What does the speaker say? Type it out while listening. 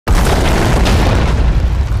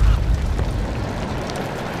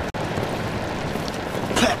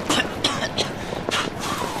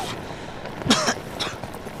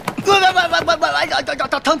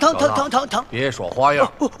疼！别耍花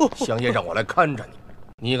样，香爷让我来看着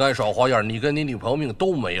你，你敢耍花样，你跟你女朋友命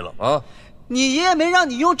都没了啊！你爷爷没让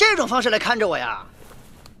你用这种方式来看着我呀？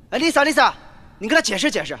哎，Lisa，你跟他解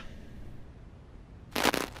释解释。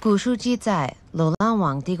古书记载，流浪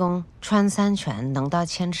王地宫穿山泉能到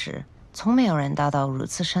1000尺，从没有人达到如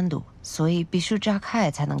此深度，所以必须炸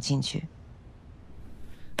开才能进去。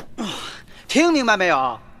听明白没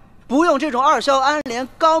有？不用这种2硝胺联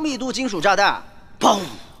高密度金属炸弹，砰！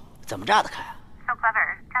怎么炸得开啊 ？So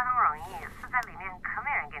clever， 交通容易，死在里面可没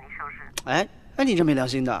人给你收拾。哎，你这没良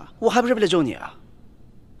心的，我还不是为了救你啊！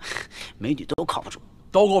美女都靠不住。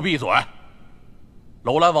都给我闭嘴！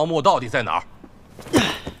楼兰王墓到底在哪儿？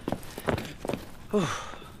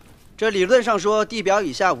这理论上说，地表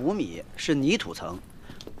以下5米是泥土层，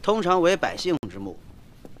通常为百姓之墓；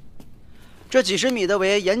这几10米的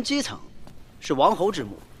为岩基层，是王侯之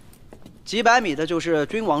墓；几百米的就是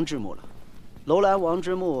君王之墓了。楼兰王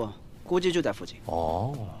之墓估计就在附近。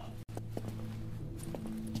哦。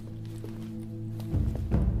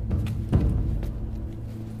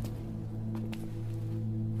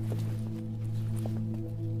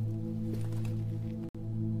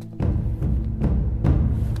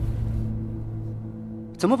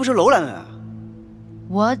怎么不是楼兰人啊？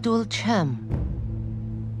我读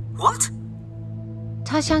Chem。What？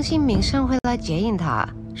 他相信明生会来接应他，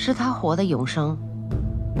是他活的永生。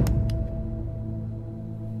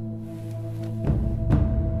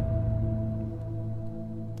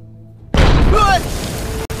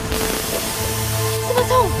怎么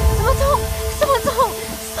痛？怎么痛？怎么痛？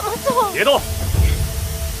怎么痛？别动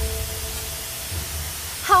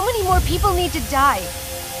 ！How many more people need to die？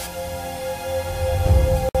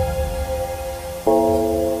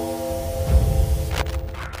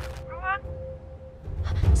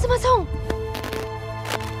怎么痛？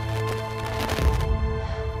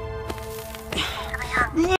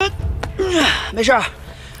没事，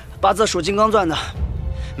八字属金刚钻的，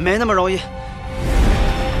没那么容易。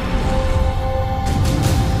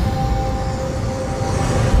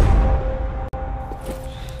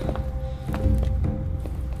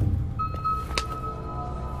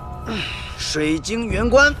水晶圆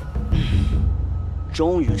棺，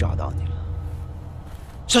终于找到你了，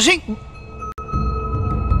小心！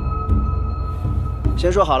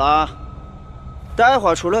先说好了啊，待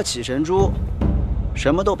会儿除了起神珠，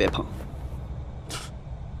什么都别碰。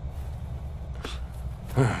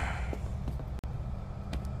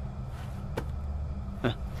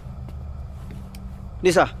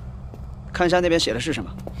Lisa， 看一下那边写的是什么？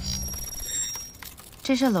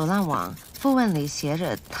这是流浪王，讣文里写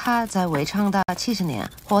着他在围场的70年，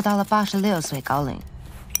活到了86岁高龄。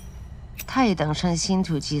他已登上信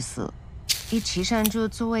徒祭祀，以起神珠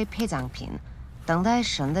作为陪葬品。等待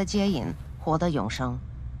神的接引，获得永生。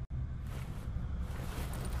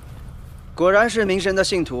果然是明神的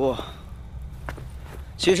信徒，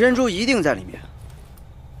起神珠一定在里面。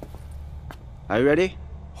Are you ready？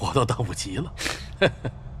 我都等不及了。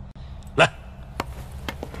来。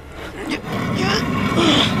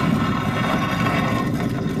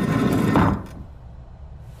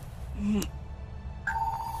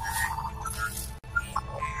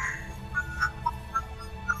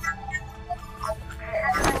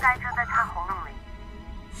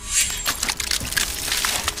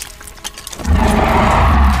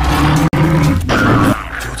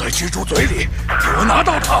蜘蛛嘴里，给我拿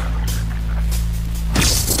到它！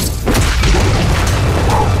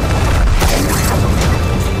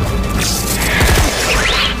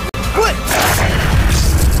滚！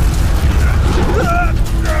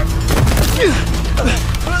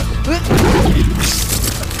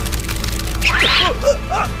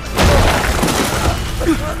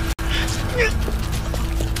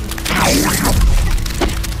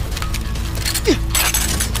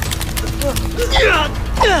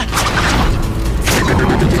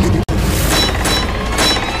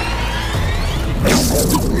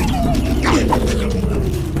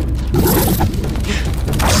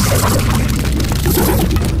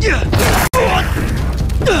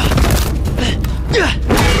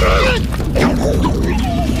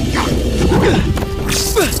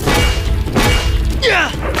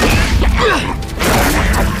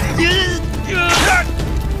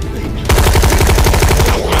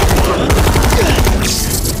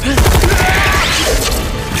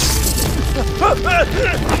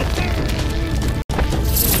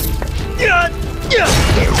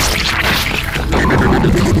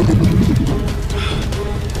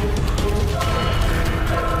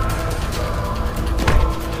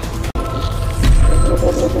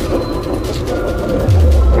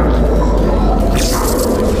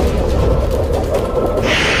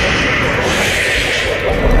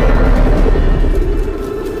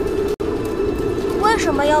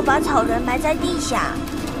什么要把草人埋在地下？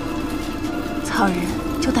草人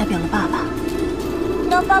就代表了爸爸。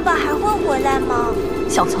那爸爸还会回来吗？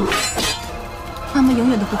小聪，妈妈永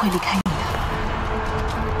远都不会离开你的。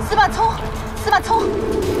司马聪，司马聪，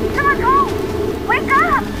司马聪 ，Wake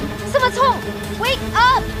up！ 司马聪 ，Wake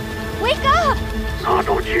up！Wake up！ 拿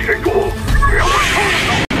到寄生虫，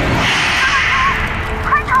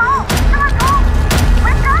快逃！司马聪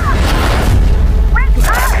 ，Wake up！Wake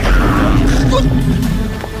up！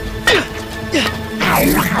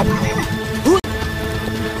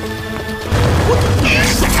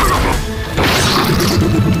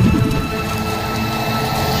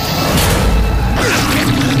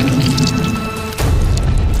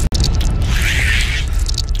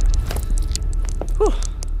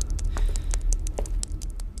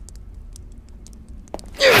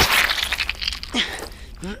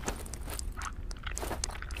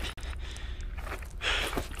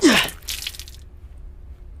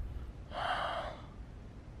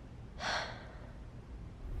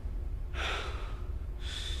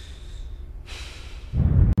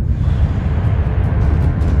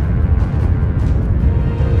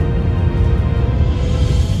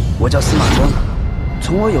 我叫司马聪，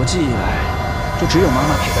从我有记忆以来，就只有妈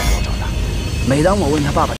妈陪伴着我长大。每当我问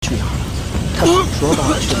他爸爸去哪儿了，他总说爸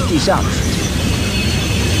爸去了地下的世界。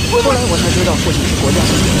后来我才知道，父亲是国家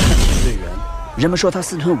级的探险队员。人们说他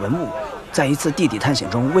私吞文物，在一次地底探险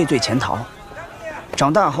中畏罪潜逃。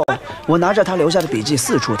长大后，我拿着他留下的笔记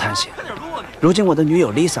四处探险。如今我的女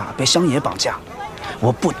友 Lisa 被乡野绑架，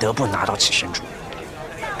我不得不拿到寄生虫，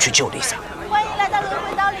去救 Lisa。欢迎来到轮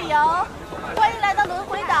回岛旅游，欢迎来到轮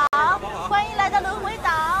回岛，欢迎来到轮回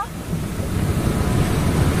岛。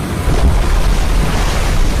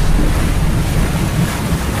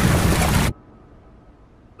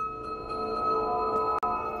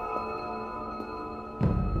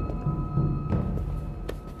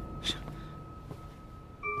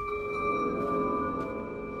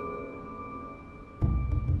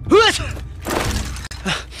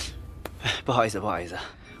不好意思，不好意思，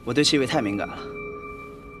我对气味太敏感了。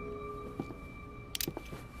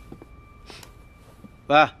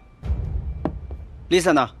喂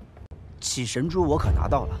 ，Lisa 呢？起神珠我可拿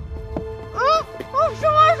到了。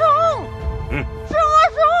生蛙虫，生蛙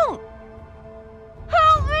虫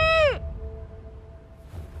 ，Help me！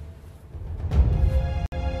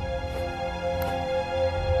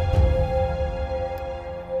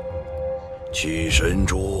 起神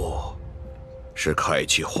珠是开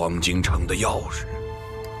启黄金城的钥匙，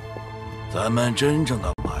咱们真正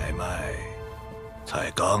的买卖才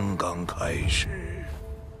刚刚开始。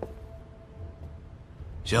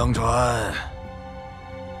相传，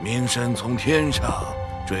冥神从天上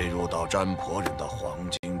坠入到占婆人的黄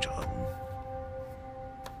金城，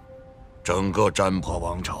整个占婆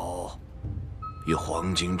王朝与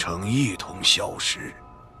黄金城一同消失。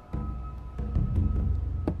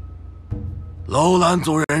楼兰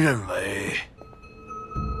族人认为，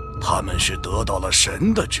他们是得到了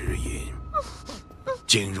神的指引，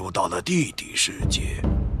进入到了地底世界。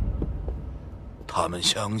他们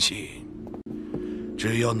相信，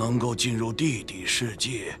只要能够进入地底世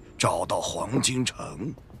界，找到黄金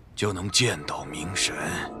城，就能见到冥神，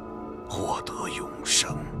获得永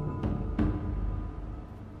生。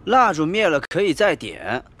蜡烛灭了可以再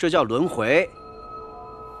点，这叫轮回。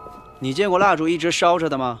你见过蜡烛一直烧着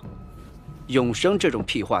的吗？永生这种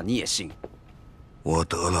屁话你也信？我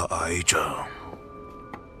得了癌症，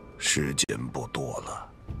时间不多了。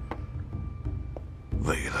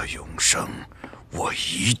为了永生，我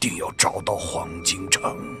一定要找到黄金城。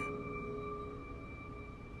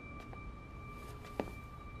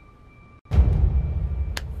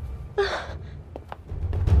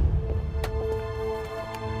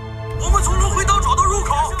我们从轮回岛找到入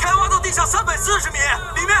口，开挖到地下340米，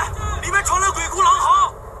里面传来鬼哭狼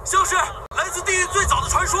嚎，像是来自地狱最早的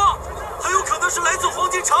传说，很有可能是来自黄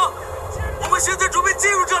金城。我们现在准备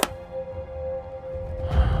进入这。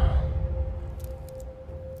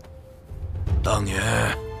当年，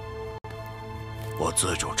我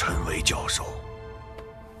自主陈为教授，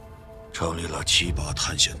成立了7、8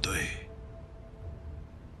探险队，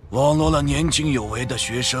网罗了年轻有为的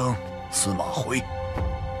学生司马辉。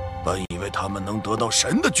本以为他们能得到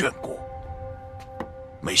神的眷顾，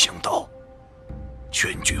没想到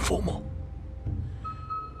全军覆没。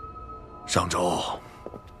上周，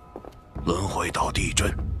轮回岛地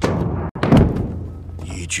震，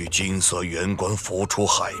一具金色圆棺浮出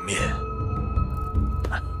海面，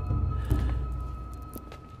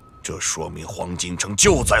这说明黄金城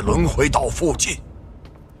就在轮回岛附近，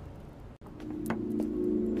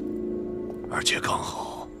而且刚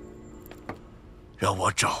好让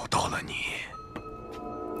我找到了你。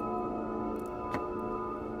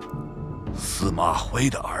司马辉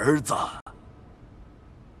的儿子。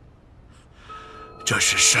这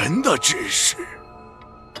是神的指示。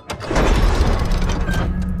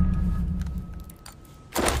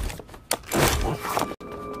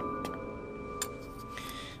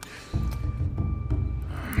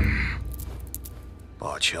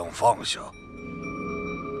把枪放下。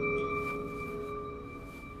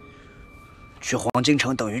去黄金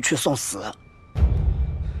城等于去送死。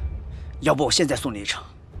要不我现在送你一程，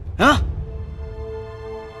啊？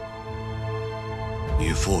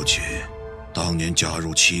你父亲当年加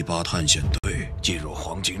入78探险队，进入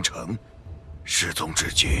黄金城，失踪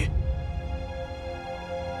至今。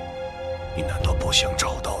你难道不想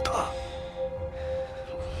找到他？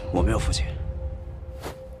我没有父亲。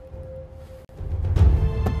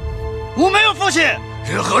我没有父亲。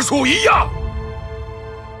任何树一样，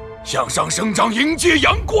向上生长，迎接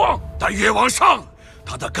阳光，但越往上，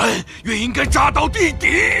它的根越应该扎到地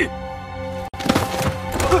底。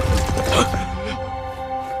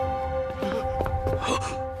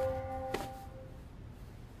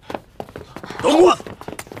等我！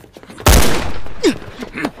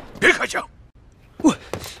别开枪！我，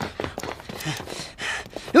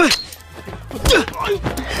快！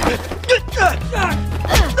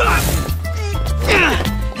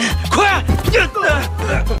快！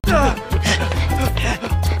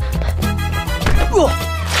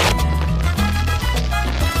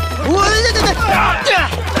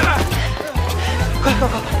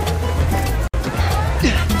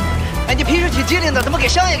哎，你平时挺机灵的，怎么给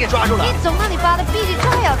商爷给抓住了？你总让你爸的臂力重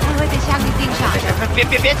要才会被香给盯上。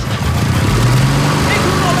别！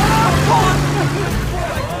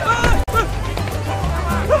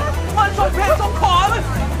慢速片中垮了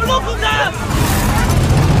，look at that！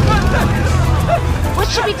 What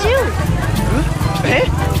should we do？ 哎，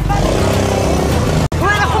不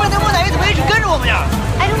是，那后面那木乃伊怎么一直跟着我们呀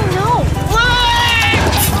 ？I don't know。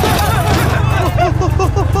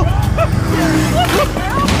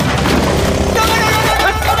让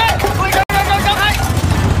开！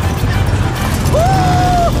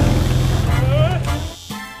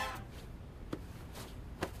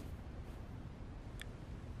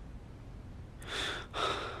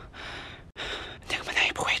那个木乃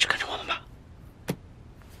伊不会一直跟着我们吧？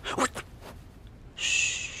我，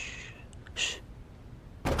嘘。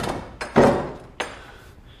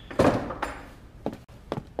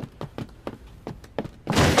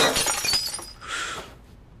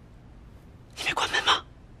你没关门吗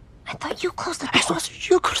I thought you closed the door. I thought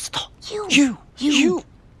you closed the door. You.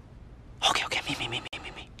 Okay.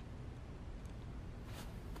 Me.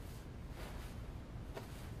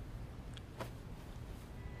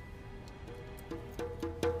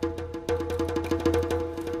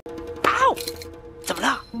 怎么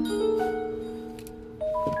了？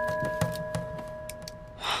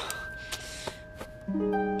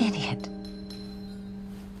 Idiot.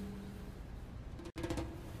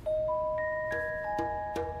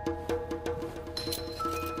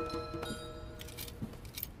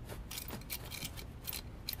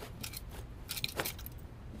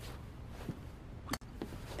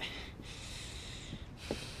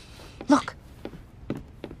 Look.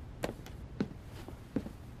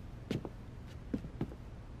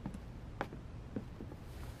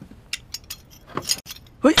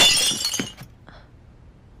 Wait.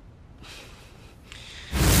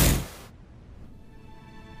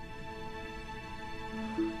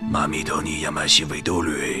 Mami，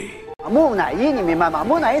木乃伊，你明白吗？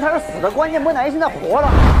木乃伊他是死的，关键木乃伊现在活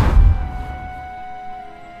了。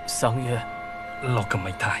桑耶，落咁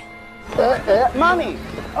咪大。Mommy.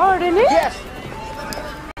 Oh, really? Yes.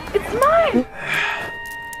 It's mine.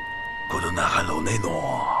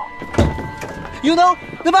 You know,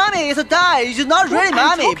 the mommy is dead. It's not really What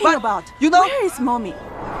mommy, are you talking but about? you know Where is mommy?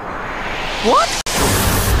 what?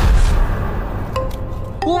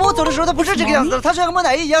 我走的时候，它不是这个样子的，它像个木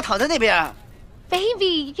乃伊一样躺在那边。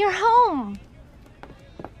 Baby, you're home.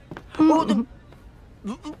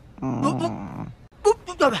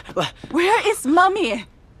 Where is mommy?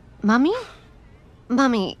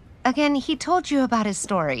 Mummy, again, he told you about his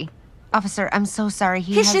story. Officer, I'm so sorry.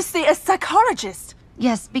 He should see a psychologist.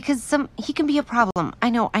 Yes, because he can be a problem. I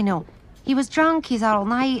know. He was drunk, he's out all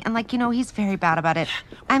night, and he's very bad about it.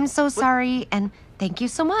 I'm so sorry, and thank you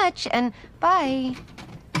so much, and bye.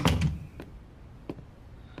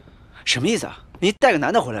 什么意思啊？你带个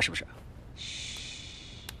男的回来是不是？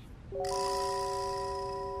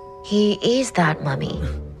 He is that mummy.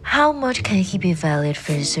 How much can he be valued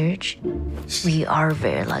for research? We are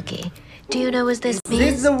very lucky. Do you know what this This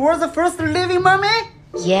means? is the world's first living mummy?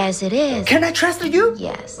 Yes, it is. Can I trust you?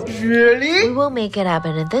 Yes. Really? We will make it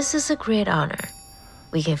happen, and this is a great honor.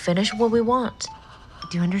 we can finish what we want.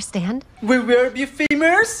 Do you understand? We will be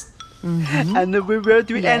famous, and we will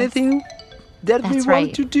do anything that we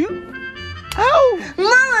want to do. Oh,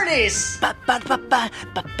 Martis!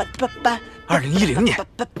 2010年。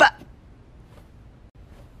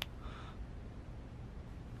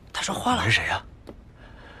他说话了。我是谁呀？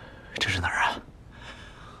这是哪儿啊？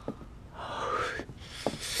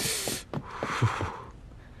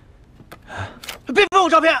别碰我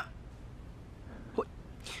照片！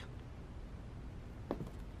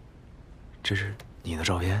这是你的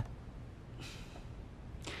照片？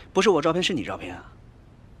不是我照片，是你照片啊！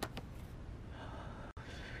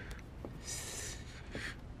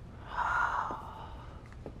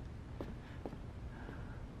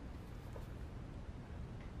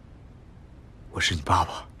我是你爸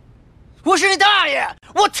爸。我是你大爷！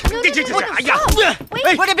我哎呀！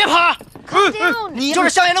哎，快点别跑！你就是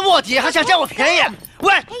香烟的卧底，还想占我便宜？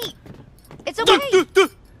喂！ It's okay. 对。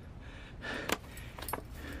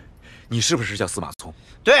你是不是叫司马聪？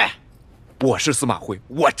对，我是司马辉，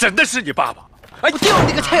我真的是你爸爸。哎，我丢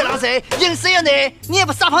你个菜狼贼！硬死呀你！你也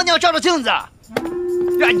不撒泡尿照照镜子！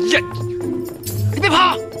哎呀！你别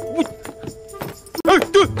跑！我，哎，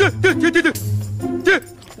对，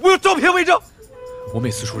我有照片为证。我每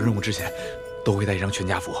次出任务之前，都会带一张全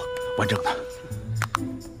家福，完整的。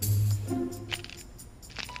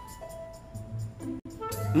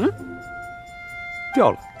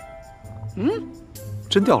掉了。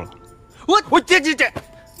真掉了。我这，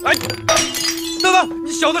哎，等等，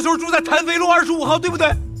你小的时候住在谭飞路25号，对不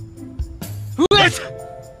对？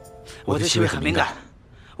我对气味很敏感。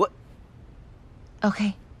我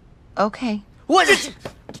OK。我这，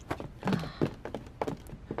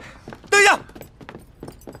等一下。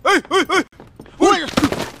哎，我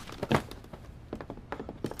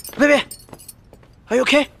，baby， are you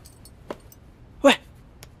okay？ 喂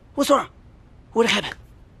，what's wrong？What happened？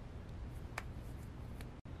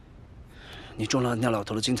 你中了那老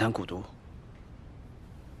头的金蚕蛊毒。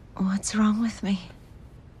What's wrong with me?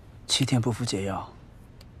 7天不服解药，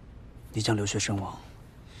你将流血身亡。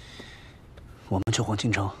我们去黄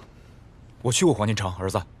金城。我去过黄金城，儿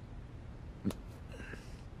子。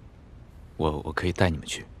我可以带你们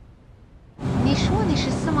去。你说你是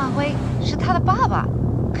司马辉，是他的爸爸，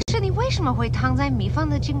可是你为什么会躺在密封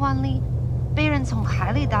的金棺里，被人从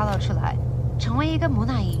海里打捞出来，成为一个木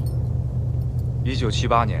乃伊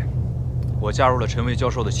？1978年，我加入了陈伟教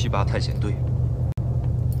授的78探险队，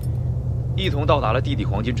一同到达了地底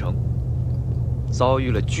黄金城，遭遇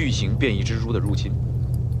了巨型变异蜘蛛的入侵。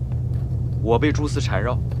我被蛛丝缠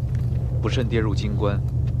绕，不慎跌入金棺。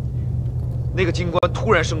那个金棺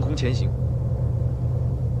突然升空前行，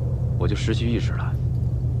我就失去意识了。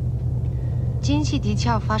近期地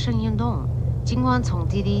壳发生运动，金棺从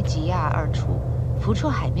地底挤压而出，浮出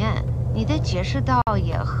海面。你的解释倒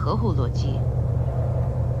也合乎逻辑。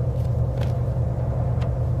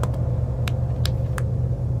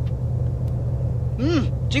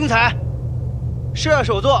精彩！射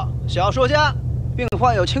手座，小说家，并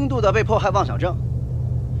患有轻度的被迫害妄想症。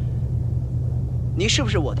你是不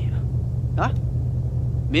是卧底啊？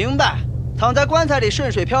明白，躺在棺材里顺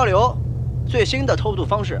水漂流，最新的偷渡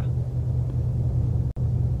方式。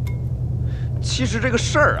其实这个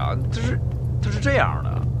事儿啊，它是这样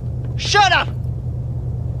的。Shut up！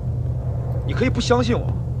 你可以不相信我，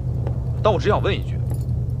但我只想问一句：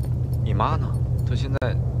你妈呢？她现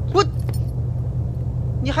在……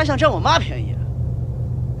你还想占我妈便宜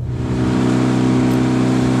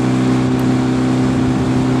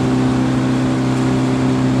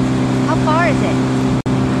？How far is it?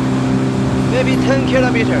 Maybe 10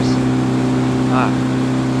 kilometers. 哎，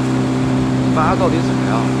你妈到底怎么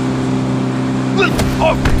样？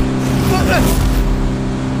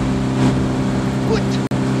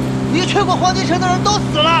你去过黄金城的人都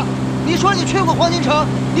死了，你说你去过黄金城，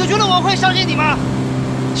你觉得我会相信你吗？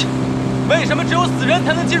为什么只有死人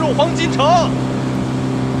才能进入黄金城？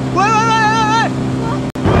喂！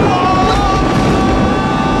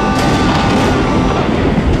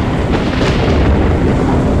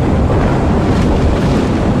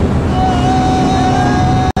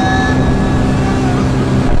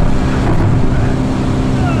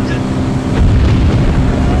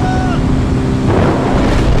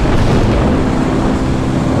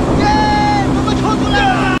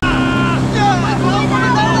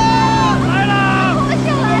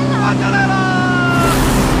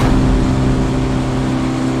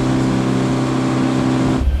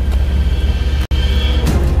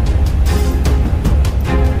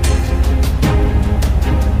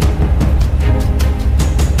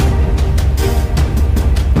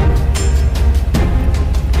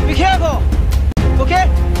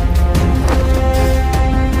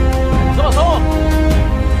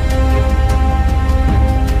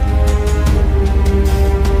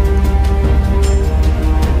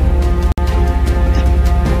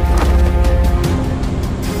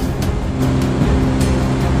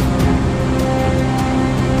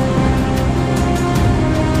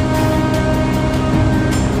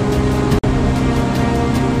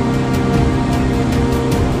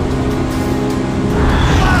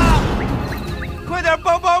点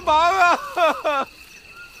帮帮忙啊！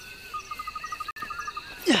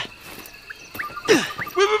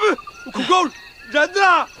恐高人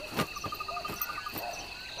呢？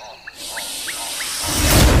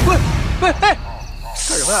喂，哎，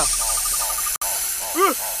干什么呀？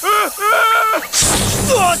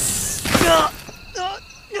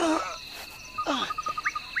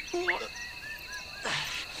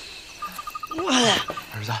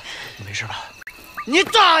儿子，你没事吧？你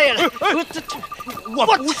大爷了！我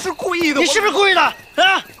不是故意的。你是不是故意的？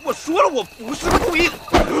啊！我说了，我不是故意的。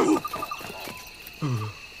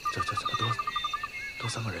这怎么多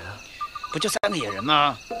3个人啊？不就3个野人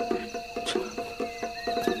吗？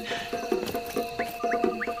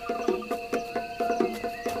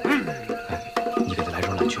你给他来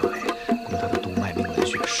招蓝雀尾，供他的督脉命门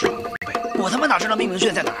穴事半功倍。我他妈哪知道命门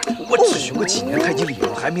穴在哪儿？我只学过几年太极理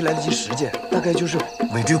论，还没来得及实践，大概就是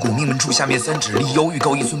尾椎骨命门处下面3指，离腰域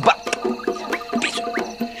高1寸半。闭嘴！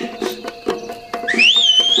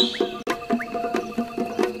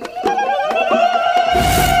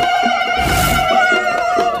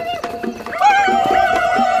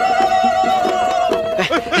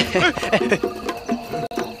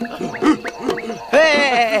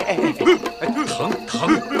疼！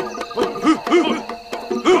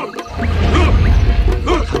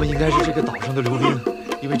他们应该是这个岛上的流兵，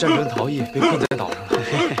因为战争逃逸被困在岛上了。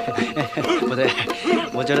不对，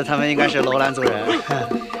我觉得他们应该是楼兰族人，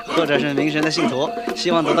或者是冥神的信徒，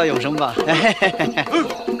希望得到永生吧。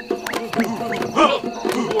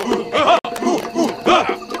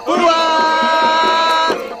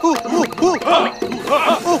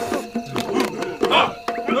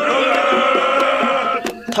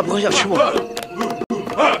他不会要吃我吧？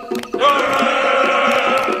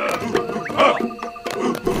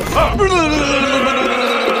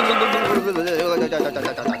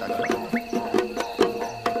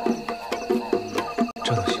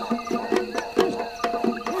这都行。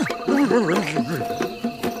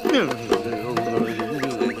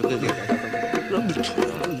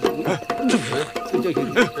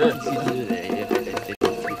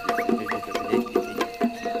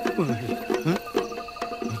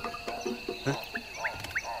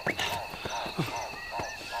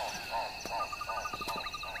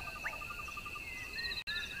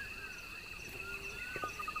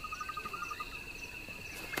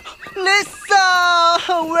Lisa,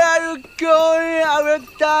 where are you going? I will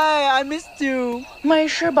die. I missed you. 没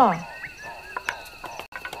事吧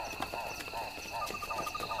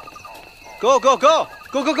 ？Go go go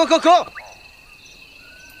go go go go go!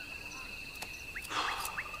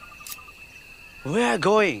 Where are you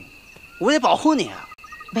going? 我得保护你啊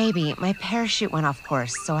Baby, my parachute went off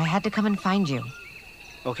course, so I had to come and find you.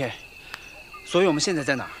 OK， 所以我们现在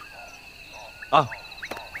在哪儿？啊，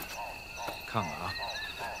看看啊。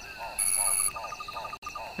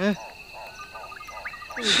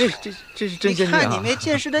这是真见面啊！你看你没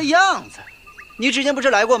见识的样子，你之前不是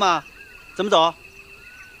来过吗？怎么走？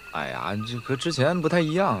哎呀，这和之前不太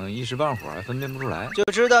一样，一时半会儿分辨不出来。就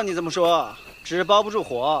知道你这么说，纸包不住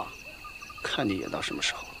火，看你演到什么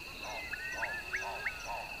时候。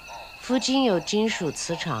附近有金属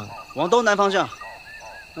磁场，往东南方向。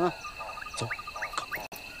走。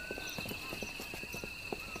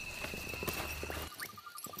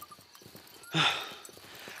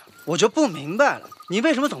我就不明白了，你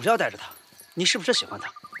为什么总是要带着他？你是不是喜欢他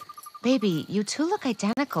 ？Baby, you two look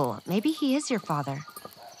identical. Maybe he is your father.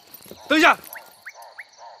 等一下，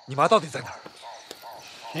你妈到底在哪儿？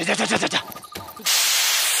你这。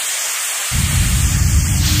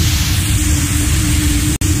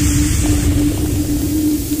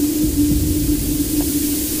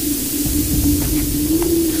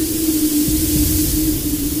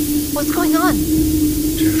What's going on?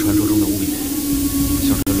 这是传说中的物语。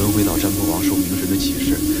像是轮回岛占卜王受冥神的启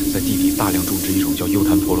示，在地底大量种植一种叫幽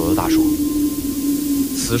檀婆罗的大树。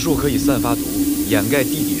此树可以散发毒，掩盖地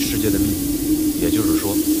底世界的秘密。也就是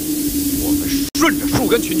说，我们顺着树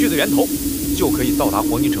根群聚的源头，就可以到达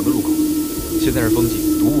黄金城的入口。现在是风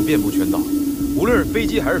季，毒物遍布全岛，无论是飞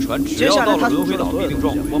机还是船，只要到了轮回岛必定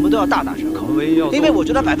撞毁。我们都要大打折扣，因为我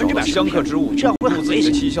觉得100%相克之物，这样会很危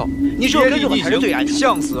险。你说跟着我才是最安全。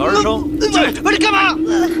向死而生。你干嘛？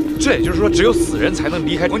这也就是说，只有死人才能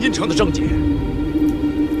离开黄金城的症结。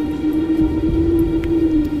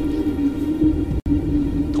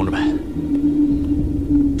同志们，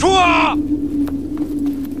出啊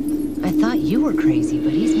I thought you were crazy,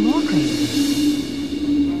 but he's more crazy.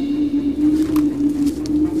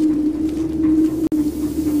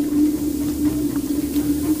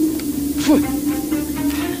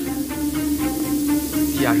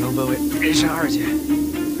 地下城分为人山2界，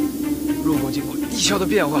入口经过地壳的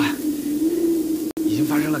变化，经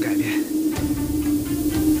发生了改变，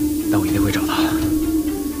但我一定会找到，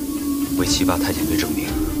为7八探险队证明。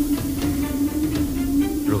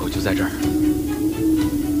入口就在这儿。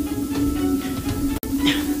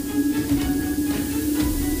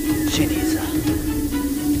信你一次。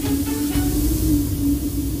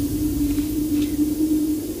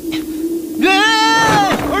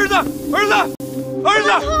儿子，儿子，儿子，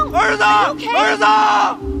儿子，儿子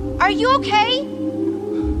 ！Are you okay？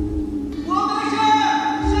 我没事，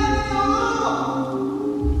下面有路。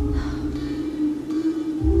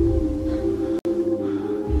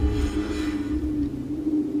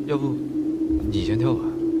要不你先跳吧，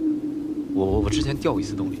我之前掉过一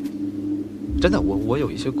次动力，真的，我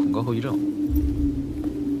有一些恐高后遗症，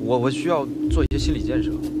我需要做一些心理建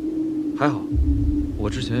设。还好，我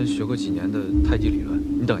之前学过几年的太极理论。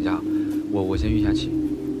你等一下，我先运下气，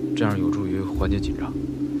这样有助于缓解紧张。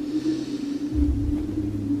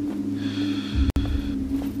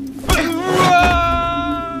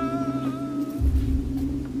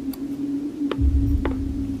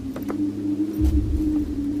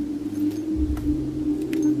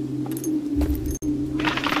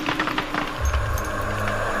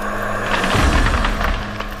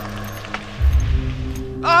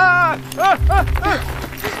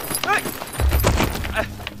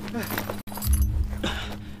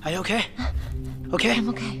Are you okay? Okay? I'm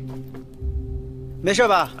okay. 没事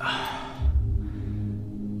吧？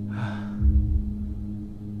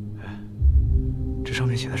这上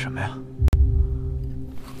面写的什么呀？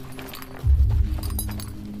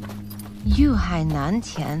遇害难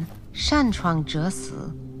填，擅闯者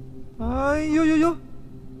死。哎呦呦呦！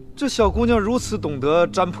这小姑娘如此懂得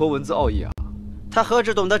占卜文字奥义啊！她何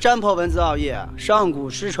止懂得占卜文字奥义啊，上古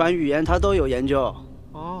失传语言她都有研究。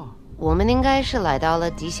哦，我们应该是来到了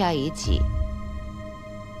地下遗迹。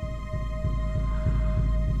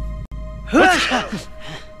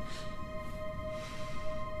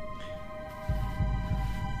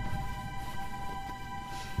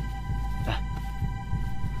来，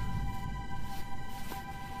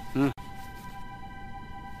嗯。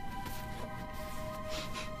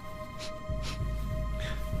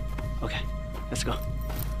OK，let's go。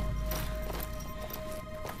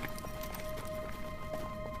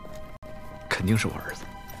肯定是我儿子。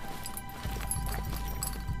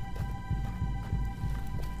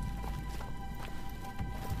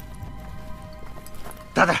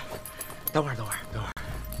大胆，等会儿。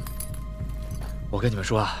我跟你们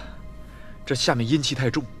说啊，这下面阴气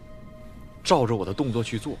太重，照着我的动作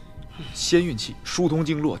去做，先运气，疏通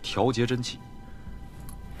经络，调节真气，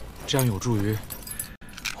这样有助于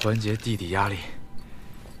缓解地底压力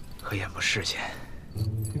和眼部视线。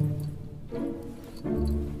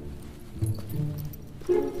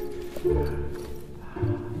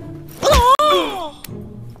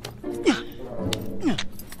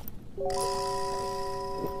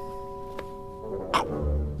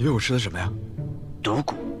你喂我吃的什么呀？毒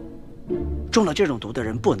蛊。中了这种毒的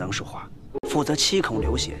人不能说话，否则七孔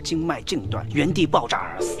流血，经脉尽断，原地爆炸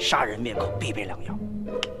而死。杀人灭口必备良药。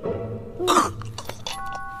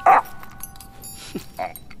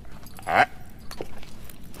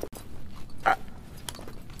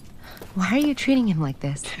Why are you treating him like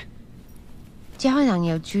this？ 胶囊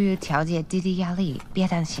有助于调节地底压力，别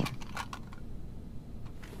担心。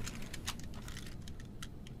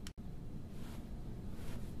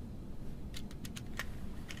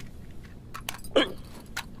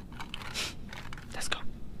Let's go。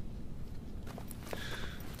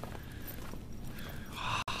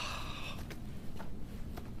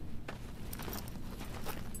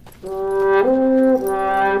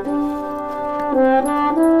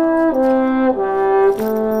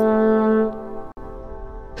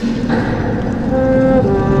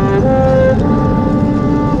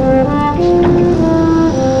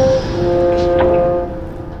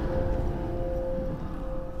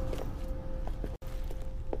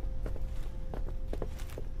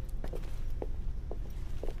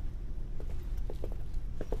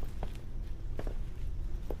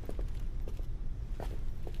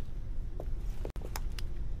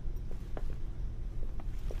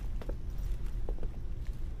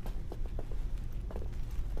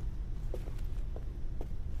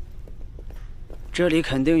这里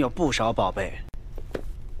肯定有不少宝贝。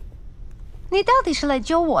你到底是来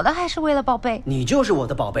救我的，还是为了宝贝？你就是我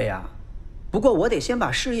的宝贝啊！不过我得先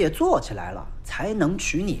把事业做起来了，才能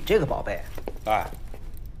娶你这个宝贝。哎，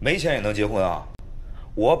没钱也能结婚啊！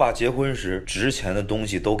我把结婚时值钱的东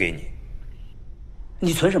西都给你。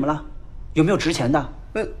你存什么了？有没有值钱的？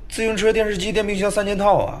那自行车、电视机、电冰箱3件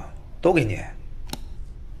套啊，都给你。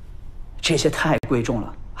这些太贵重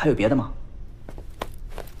了，还有别的吗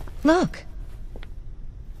 ？Look。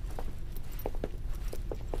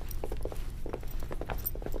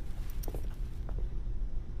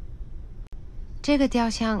这个雕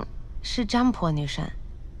像是占卜女神，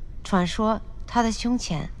传说她的胸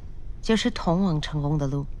前就是通往成功的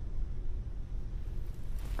路。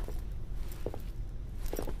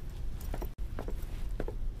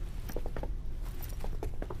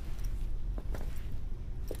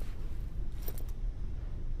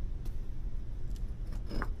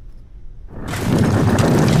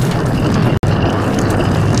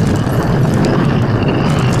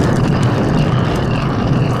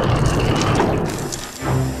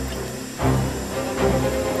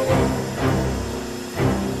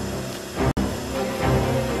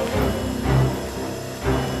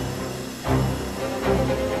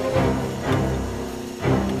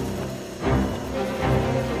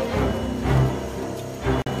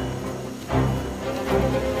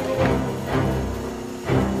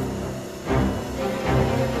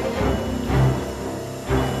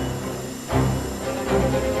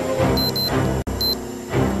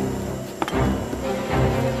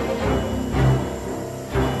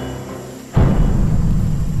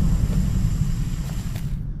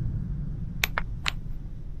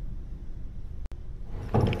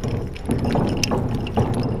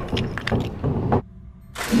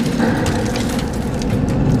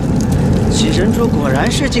神珠果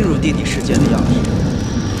然是进入地底世界的钥匙。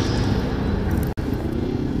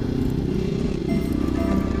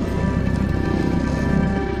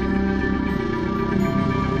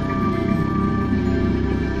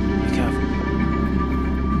Be careful.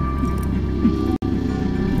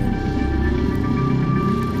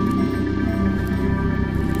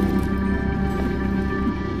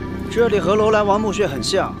 这里和楼兰王墓穴很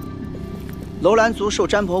像，楼兰族受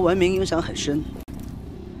占婆文明影响很深。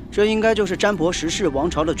 这应该就是占婆十世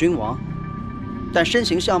王朝的君王，但身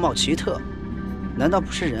形相貌奇特，难道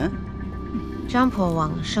不是人？占婆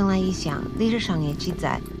王生来异象，历史上也记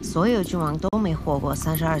载，所有君王都没活过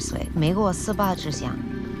32岁，没过48之相。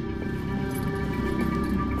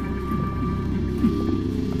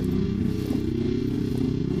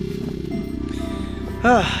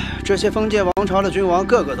唉，这些封建王朝的君王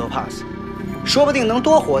个个都怕死，说不定能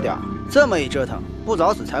多活点，这么一折腾，不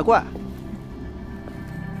早死才怪。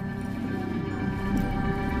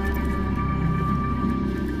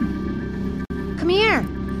 Come here。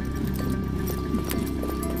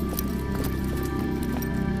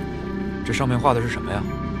这上面画的是什么呀？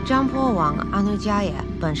占婆王阿努加耶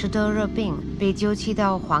本是得热病，被救起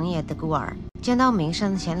到荒野的孤儿，见到名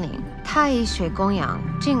神显灵，他以水供养，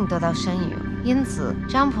竟得到神谕。因此，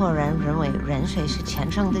占婆人认为人水是虔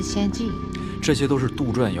诚的献祭。这些都是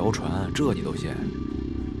杜撰谣传，这你都信？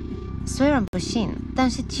虽然不信，但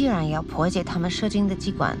是既然要破解他们设定的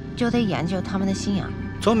机关，就得研究他们的信仰。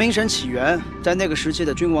 从冥神起源，在那个时期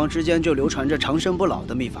的君王之间就流传着长生不老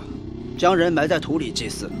的秘法，将人埋在土里祭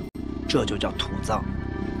祀，这就叫土葬。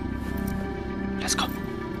Let's go。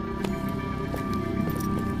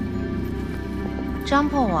占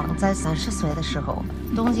婆王在30岁的时候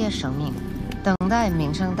冻结生命，等待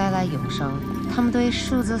冥神带来永生。他们对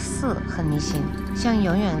数字4很迷信，想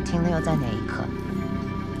永远停留在那一刻。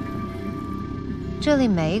这里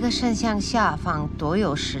每一个神像下方都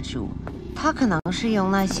有石柱。 它可能是用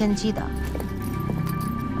来献祭的，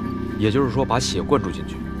也就是说，把血灌注进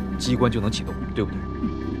去，机关就能启动，对不对？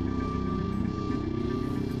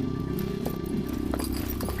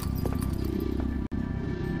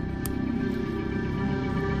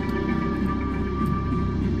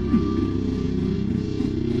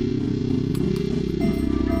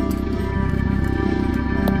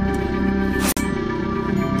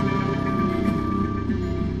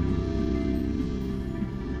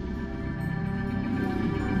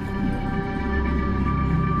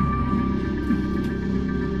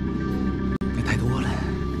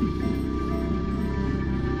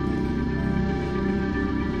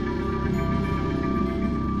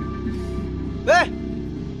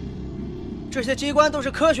这些机关都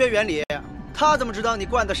是科学原理，他怎么知道你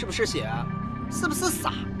灌的是不是血啊？是不是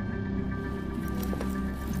傻？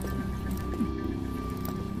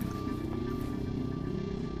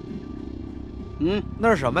那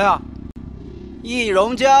是什么呀？易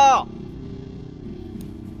溶胶。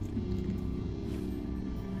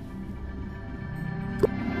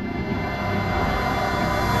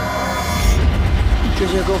这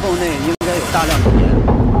些沟缝内应该有大量的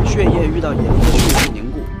盐，血液遇到盐和血会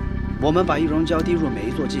凝固。 我们把易溶胶滴入每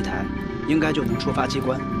一座祭台，应该就能触发机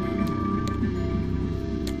关。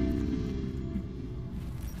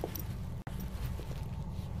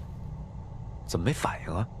怎么没反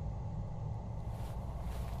应啊？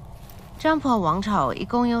占婆王朝一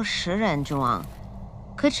共有10人君王，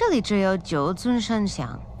可这里只有9尊神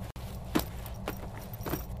像。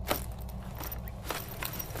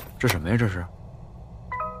这什么呀？这是？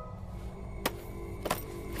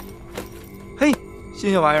新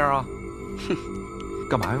鲜玩意儿啊！哼，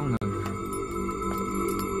干嘛用的？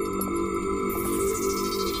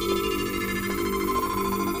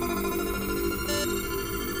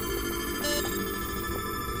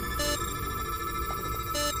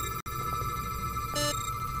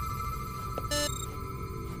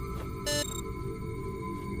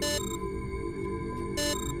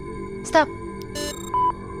这是？ Stop！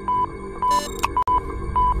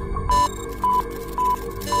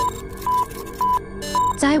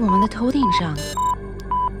 在我们的头顶上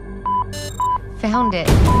 ，Found it。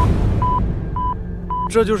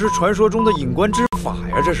这就是传说中的隐关之法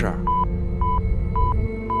呀！这是。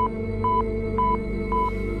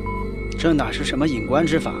这哪是什么隐关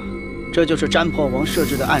之法？这就是占破王设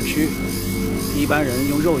置的暗区，一般人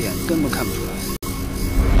用肉眼根本看不出来。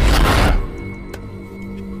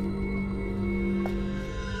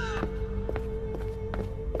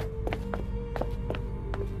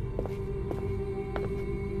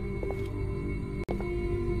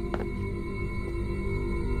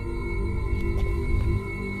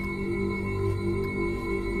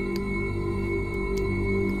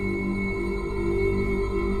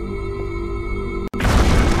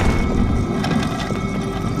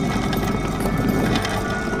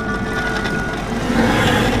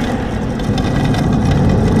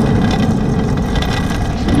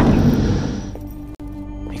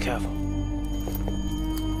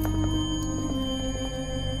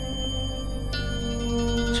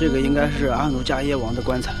 这个应该是阿努加耶王的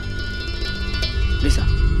棺材。Lisa，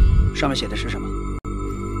 上面写的是什么？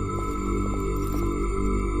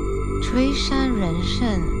垂山人圣，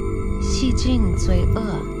洗净罪恶。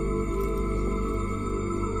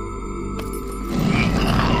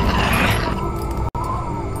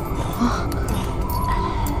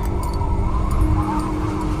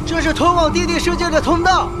这是通往地底世界的通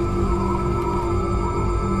道。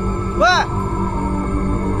喂，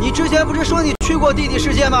你之前不是说你去过地底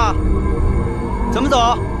世界吗？怎么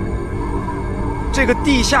走？这个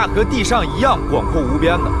地下和地上一样广阔无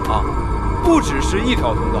边的啊，不只是一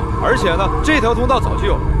条通道，而且呢，这条通道早就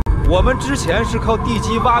有了。我们之前是靠地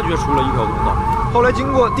基挖掘出了一条通道，后来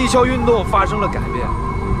经过地壳运动发生了改变。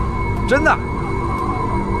真的。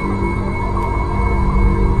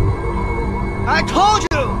I told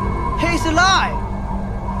you, he's alive.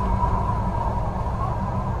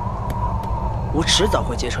 我迟早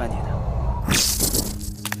会揭穿你的，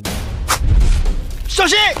小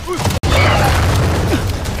心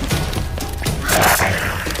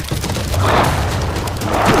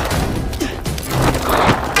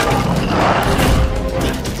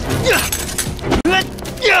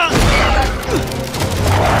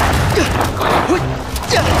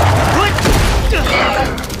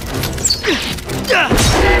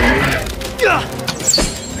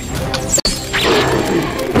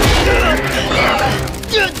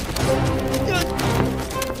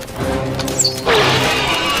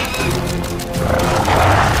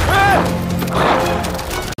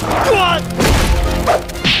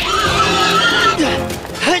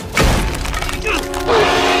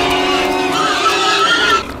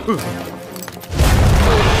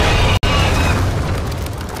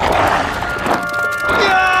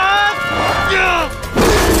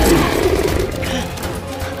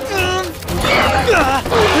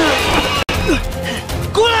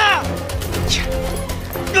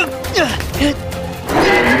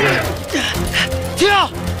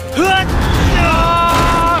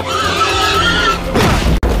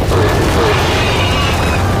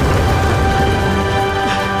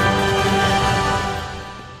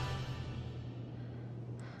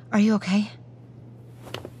！Are you okay?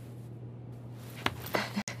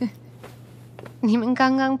 你们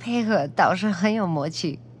刚刚配合倒是很有默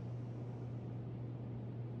契。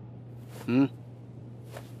嗯。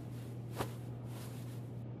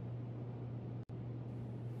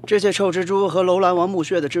这些臭蜘蛛和楼兰王墓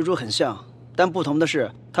穴的蜘蛛很像，但不同的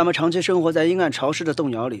是，它们长期生活在阴暗潮湿的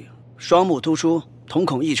洞窑里，双目突出，瞳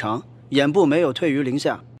孔异常，眼部没有退于鳞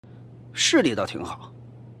下，视力倒挺好。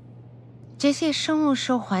 这些生物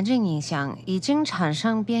受环境影响，已经产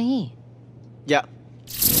生变异。呀，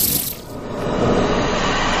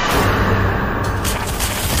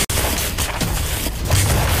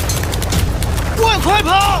快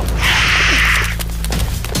跑！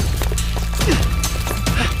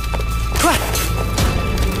快！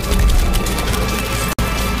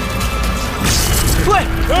喂！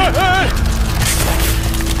哎！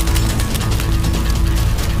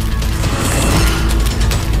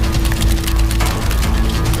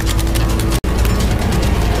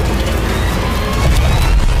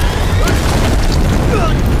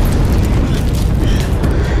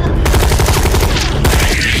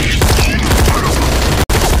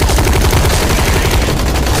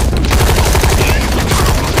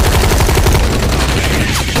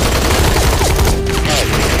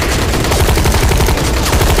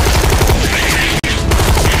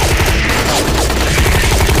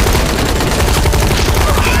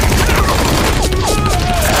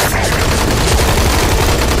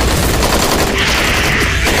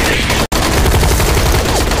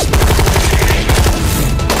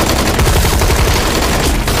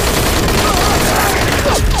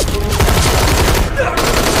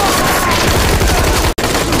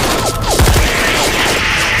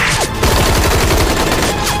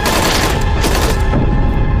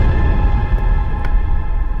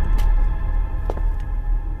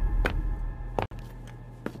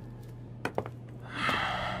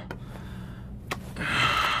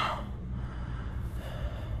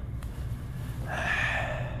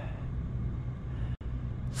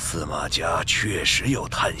玛家确实有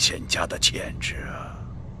探险家的潜质啊！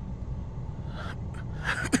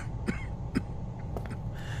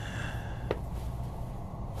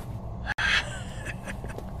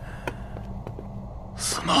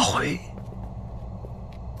司马辉，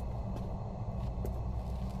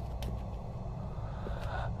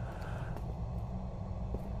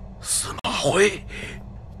司马辉，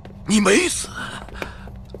你没死，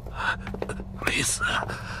没死，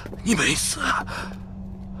你没死。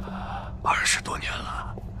20多年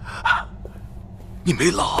了，你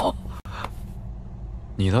没老。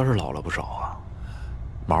你倒是老了不少啊，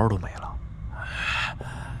毛都没了。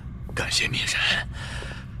感谢鸣人，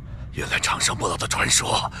原来长生不老的传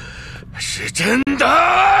说是真的。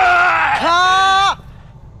啊！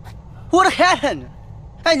我的天！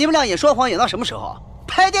哎，你们俩演说谎演到什么时候？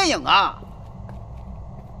拍电影啊！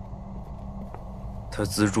他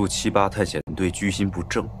资助78探险队居心不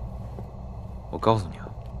正。我告诉你啊，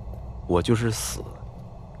我就是死，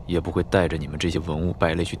也不会带着你们这些文物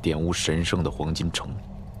败类去玷污神圣的黄金城。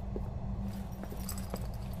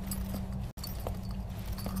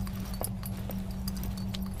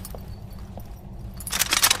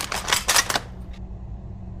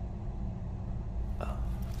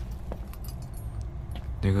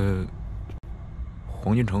那个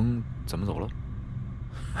黄金城怎么走了？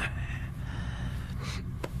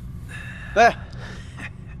喂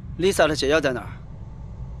，Lisa 的解药在哪儿？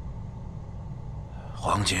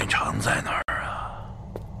黄金城在哪儿啊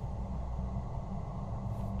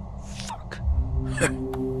 ？fuck！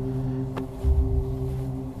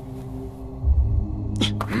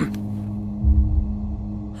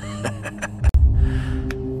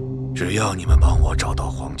 只要你们帮我找到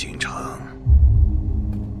黄金城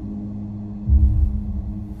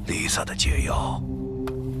，Lisa 的解药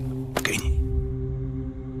给你。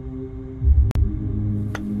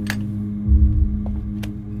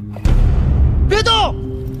别动！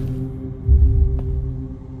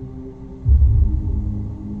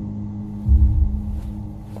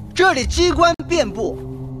这里机关遍布，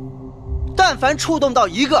但凡触动到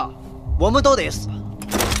一个，我们都得死。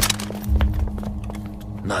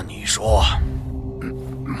那你说，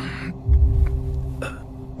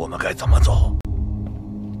我们该怎么走？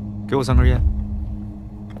给我3根烟。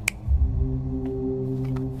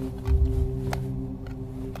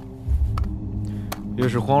越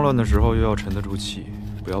是慌乱的时候，越要沉得住气，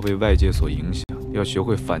不要被外界所影响，要学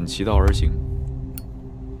会反其道而行。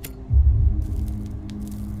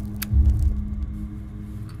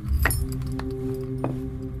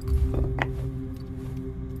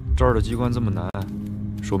这儿的机关这么难，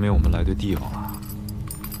说明我们来对地方了。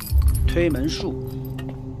推门术。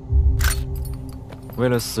为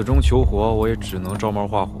了死中求活，我也只能照猫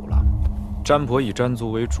画虎了。占婆以占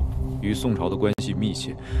族为主，与宋朝的关系密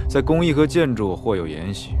切，在工艺和建筑或有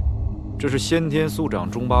研习。这是先天速长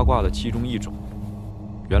中八卦的其中一种，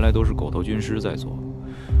原来都是狗头军师在做。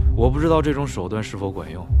我不知道这种手段是否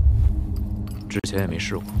管用，之前也没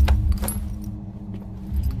试过。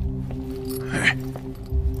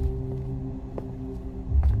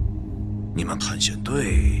你们探险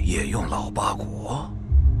队也用老八股？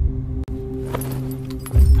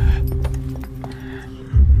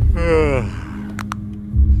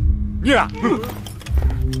呀！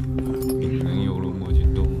兵人有路莫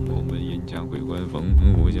进东，我们严加鬼官风，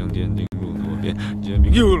互相坚定如诺边，坚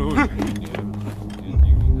定有路。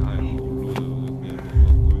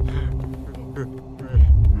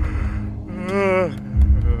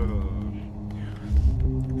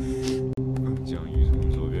将鱼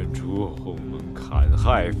从左边出，后门砍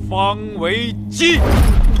害方为基。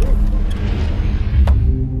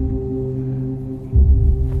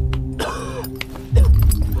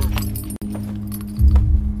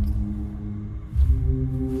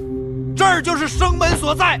这儿就是生门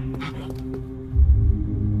所在。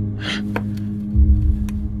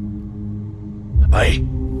喂，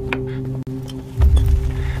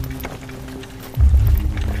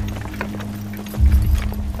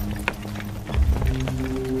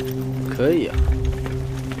可以啊。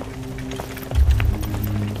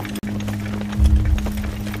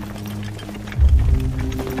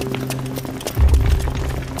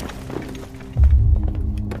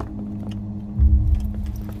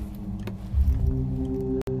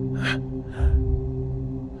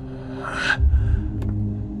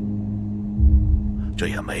这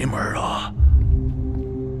也没门啊！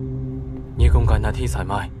你共揀那天才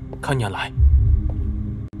賣，近日嚟。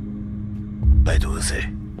拜託誰？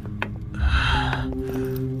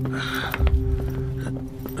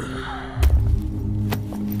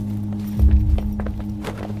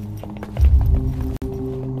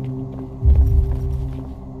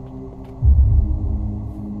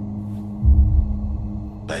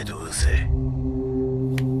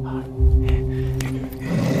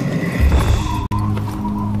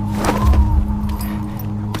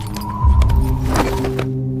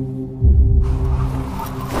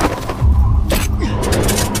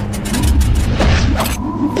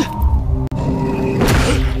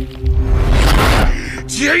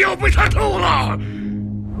也要被他偷了。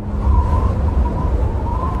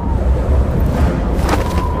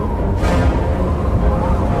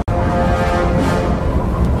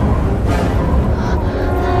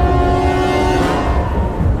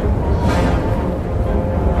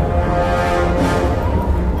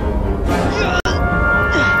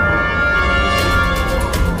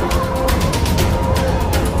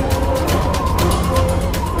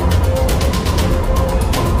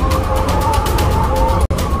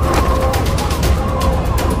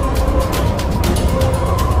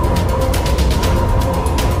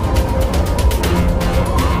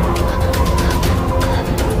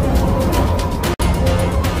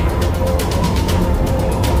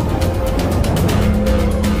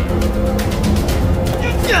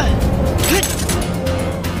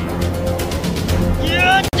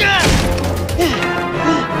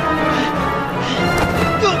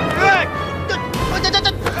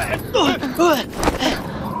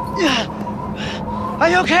Are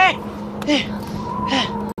you okay？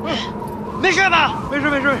 没事吧？没事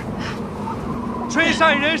没事。吹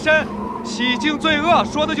散人参，洗净罪恶，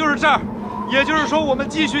说的就是这儿。也就是说，我们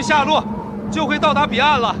继续下落，就会到达彼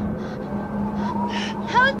岸了。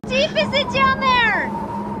How deep is it down there？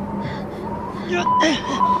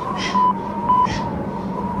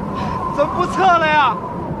 怎么不测了呀？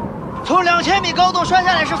从2000米高度摔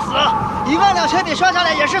下来是死，12000米摔下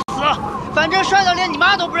来也是死，反正摔到连你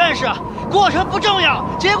妈都不认识。过程不重要，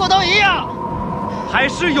结果都一样。还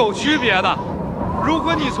是有区别的。如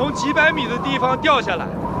果你从几百米的地方掉下来，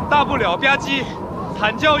大不了吧唧，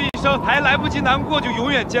惨叫一声，还来不及难过就永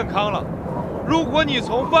远健康了。如果你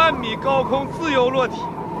从10000米高空自由落体，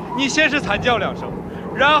你先是惨叫2声，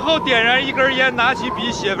然后点燃一根烟，拿起笔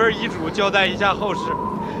写份遗嘱，交代一下后事，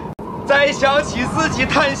再想起自己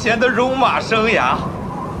探险的戎马生涯，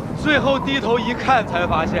最后低头一看，才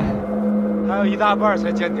发现还有一大半才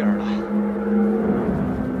见底儿了。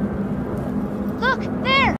Look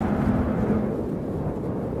there！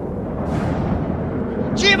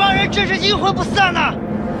 这帮人真是阴魂不散呐！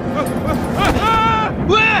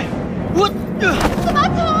喂，我司马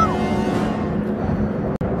聪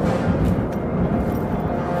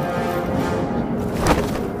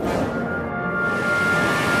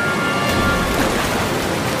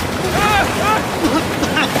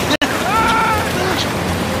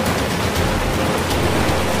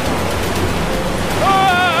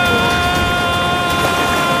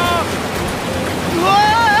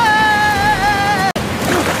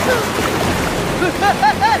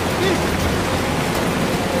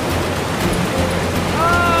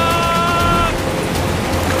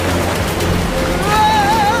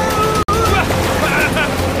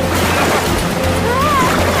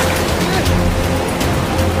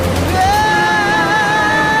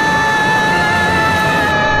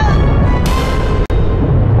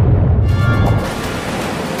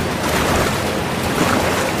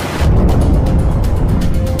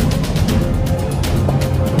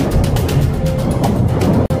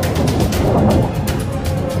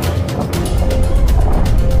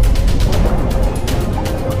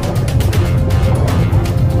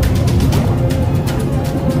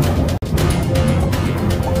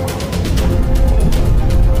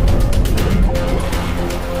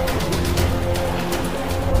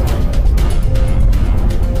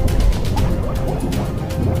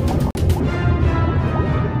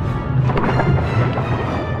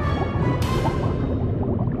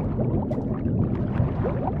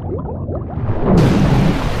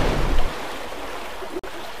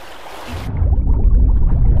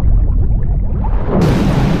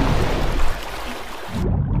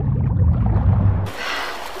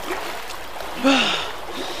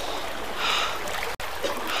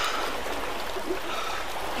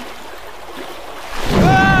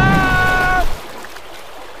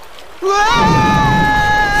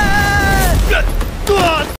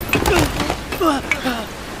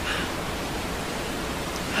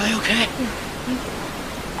！Are you okay？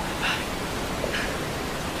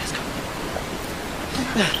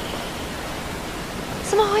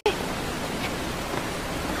 怎么会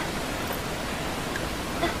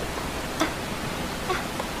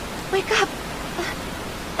？Wake up！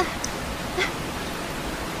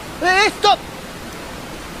 哎 ，stop！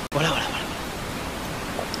 我来。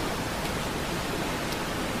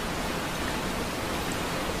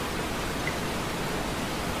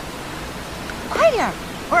快点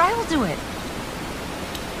 ，or I will do it.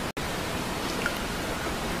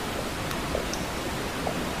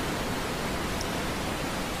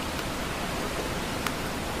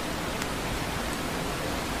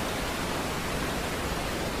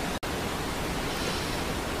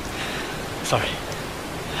 Sorry,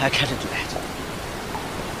 I can't do that.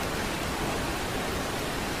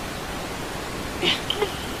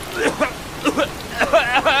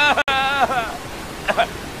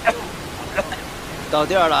 到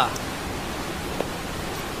地儿了。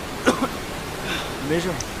没事，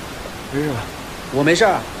没事吧？我没事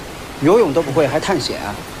儿，游泳都不会，还探险？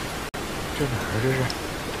这哪儿这是？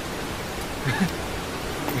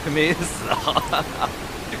没死啊！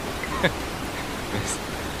没死，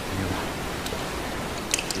明白。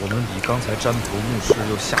我们比刚才占卜墓室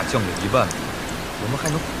又下降了1万米，我们还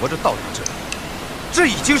能活着到达这里，这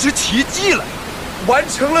已经是奇迹了，完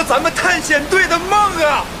成了咱们探险队的梦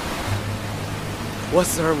啊！我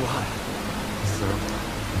死而无憾，死而无憾。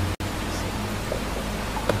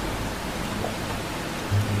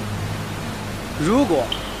如果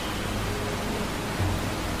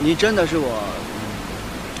你真的是我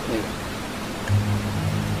那个，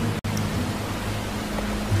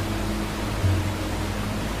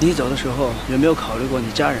你走的时候有没有考虑过你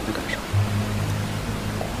家人的感受？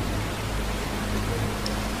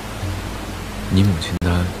你母亲的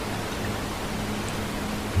安。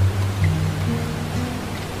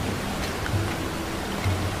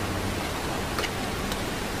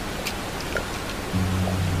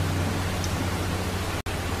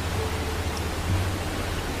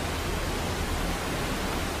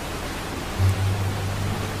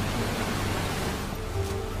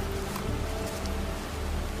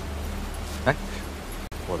哎，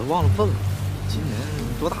我都忘了问了，今年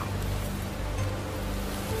多大了？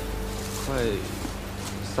快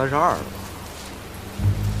32了吧？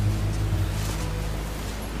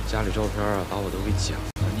家里照片啊，把我都给剪了，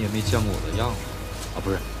你也没见过我的样子啊，不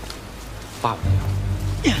是，爸爸的样子。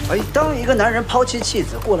哎，当一个男人抛弃妻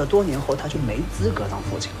子，过了多年后，他就没资格当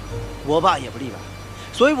父亲了。我爸也不例外，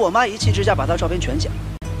所以我妈一气之下把他照片全剪了。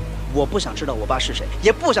我不想知道我爸是谁，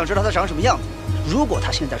也不想知道他长什么样子。如果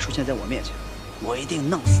他现在出现在我面前，我一定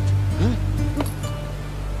弄死他。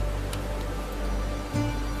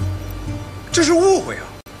这是误会啊！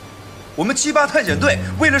我们7、8探险队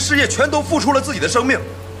为了事业全都付出了自己的生命，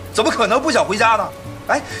怎么可能不想回家呢？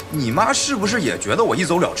哎，你妈是不是也觉得我一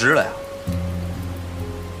走了之了呀？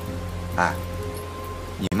哎，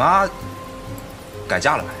你妈改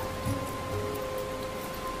嫁了没？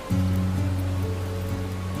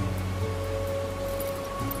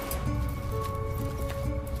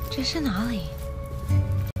这是哪里？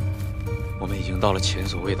我们已经到了前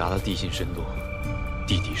所未达的地心深度，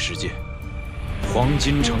地底世界，黄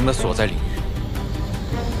金城的所在领域。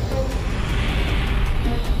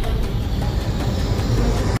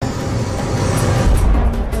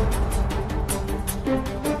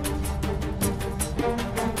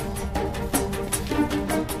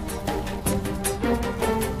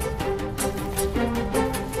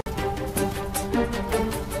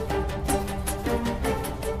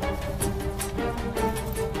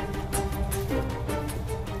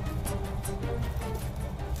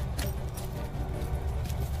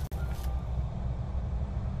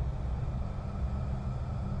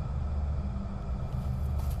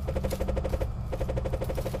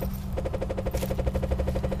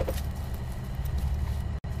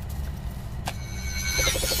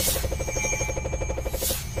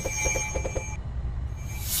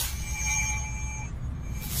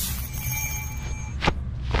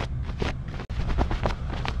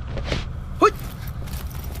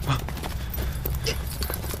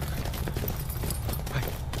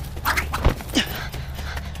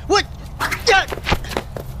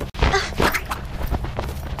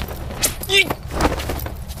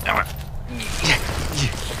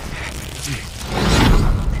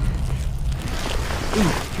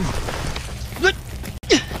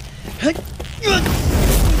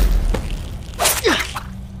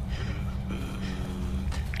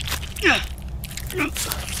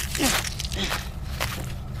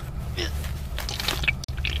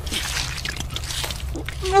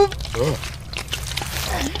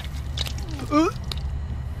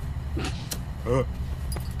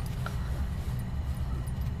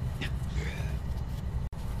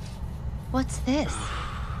What's this? “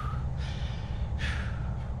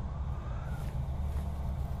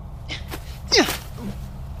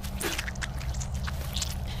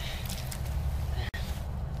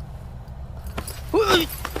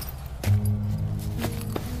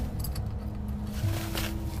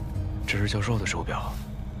这是教授的手表。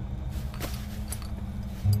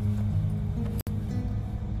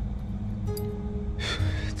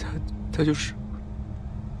他就是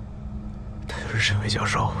沈巍教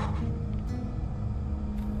授。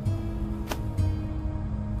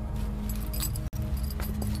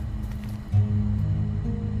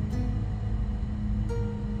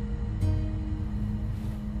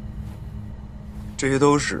这些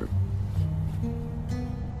都是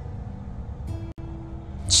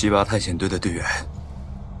 7·8探险队的队员。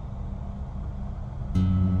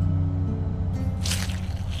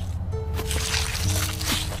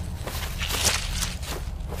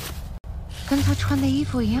跟他穿的衣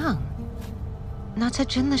服一样，那他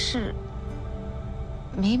真的是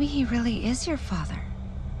 ？Maybe he really is your father.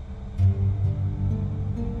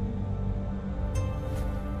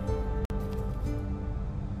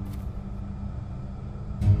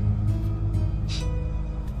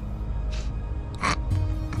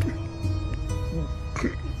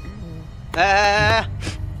 哎，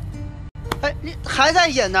你还在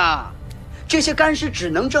演呢？这些干尸只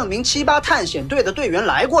能证明7·8探险队的队员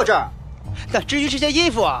来过这儿，但至于这些衣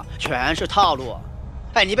服啊，全是套路。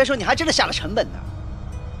哎，你别说，你还真的下了成本呢。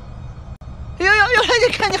哟，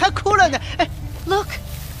你看你还哭了呢。哎 ，Look。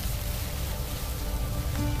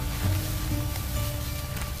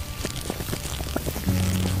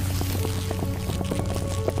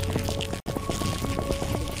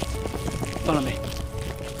到了没？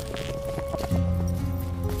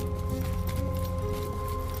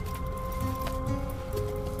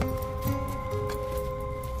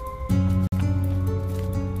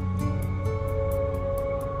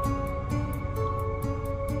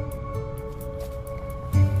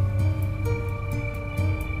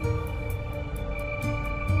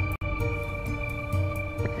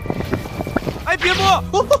哎，别摸！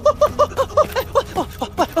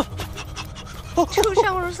出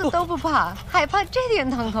生入死都不怕，还怕这点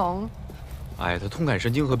疼痛？哎，他痛感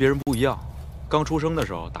神经和别人不一样。刚出生的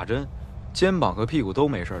时候打针，肩膀和屁股都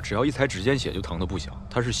没事，只要一踩指尖血就疼得不行。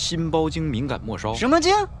他是心包经敏感末梢。什么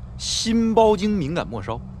经？心包经敏感末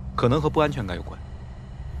梢，可能和不安全感有关。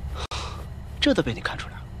这都被你看出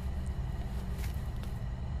来了。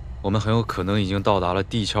我们很有可能已经到达了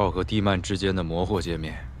地壳和地幔之间的模糊界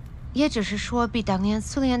面。也就是说，比当年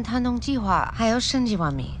苏联探洞计划还要深几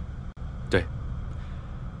万米。对，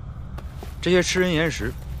这些吃人岩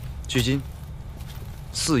石，距今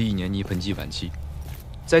4亿年泥盆纪晚期，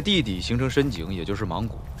在地底形成深井，也就是芒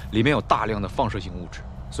谷，里面有大量的放射性物质，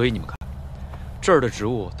所以你们看，这儿的植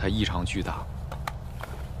物它异常巨大。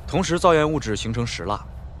同时，造岩物质形成石蜡，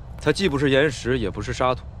它既不是岩石，也不是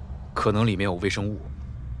沙土，可能里面有微生物。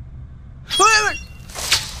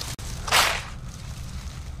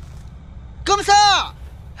哥们仨，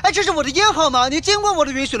哎，这是我的烟好吗？你经过我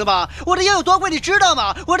的允许了吗？我的烟有多贵，你知道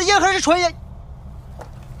吗？我的烟还是纯烟。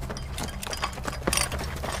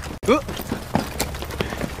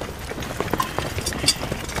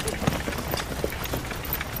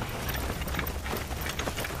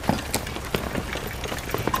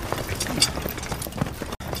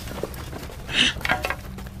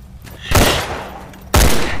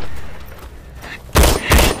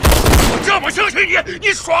我这么相信你，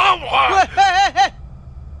你耍我！哎！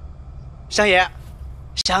香爷，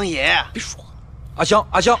别说，阿香，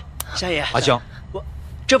香爷，阿香，我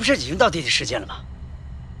这不是已经到地底世界了吗？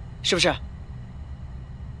是不是？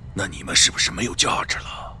那你们是不是没有价值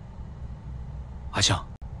了？阿香，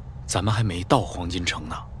咱们还没到黄金城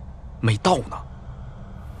呢，没到呢。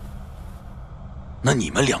那你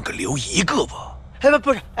们2个留一个吧。哎，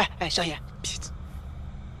不是，哎，香爷，鼻子。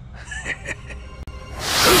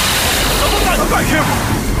怎么干的干去？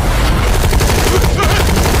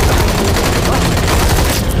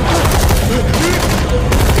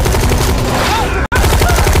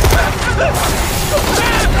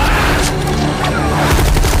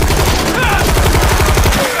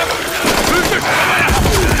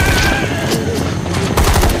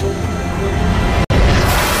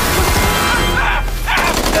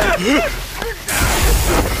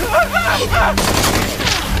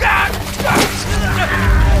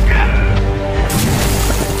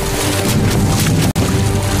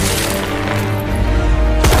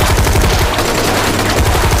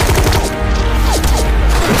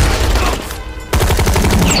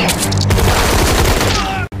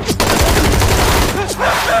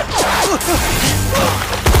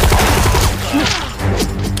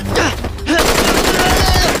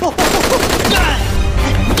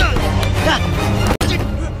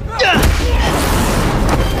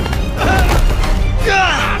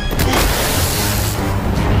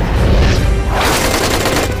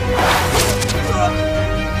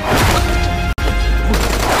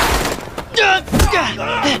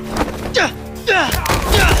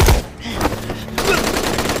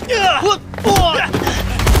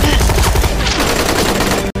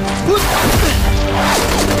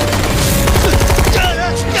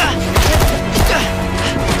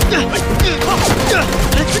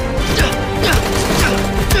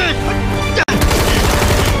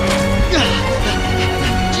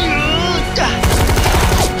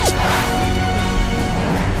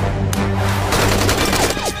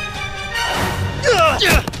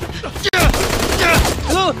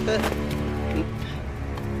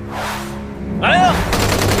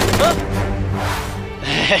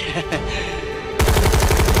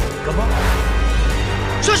干嘛？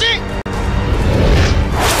小心！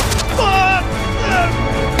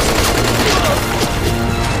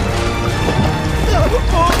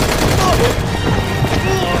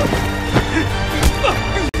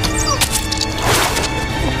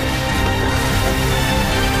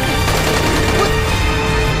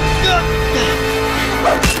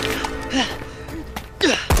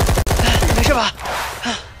没事吧？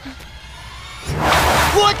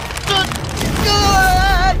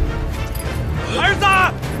儿子，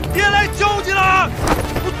爹来救你了！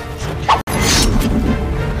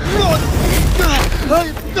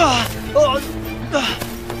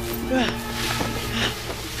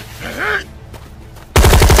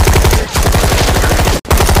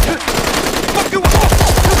放给我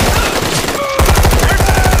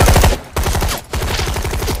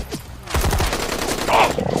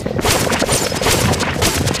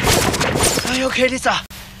！Are you okay, Lisa?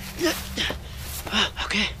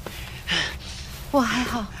 OK。我还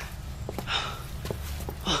好。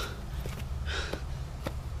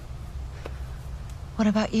What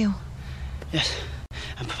about you? Yes,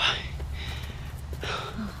 I'm fine.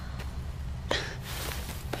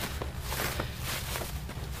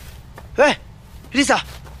 Hey, Lisa,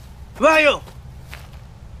 where are you?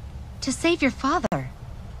 To save your father.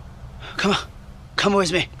 Come on, come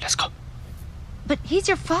with me. Let's go. But he's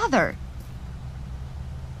your father.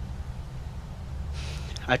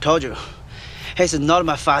 I told you, he's not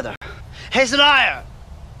my father. He's a liar.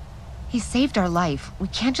 He saved our life. We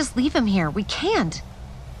can't just leave him here. We can't.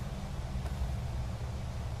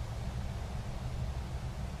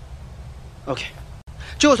 OK，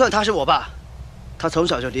 就算他是我爸，他从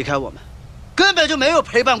小就离开我们，根本就没有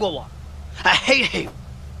陪伴过我。I hate him。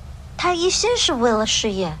他一心是为了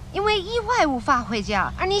事业，因为意外无法回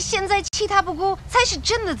家，而你现在弃他不顾，才是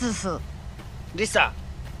真的自私。Lisa，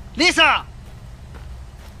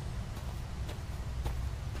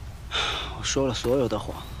 我说了所有的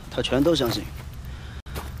谎，他全都相信。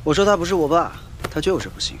我说他不是我爸，他就是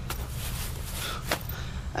不信，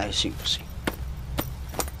爱信不信。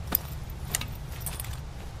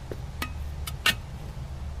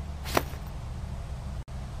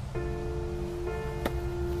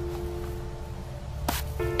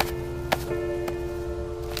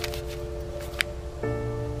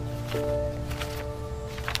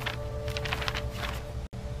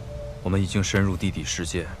我们已经深入地底世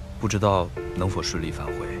界，不知道能否顺利返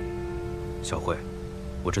回。小慧，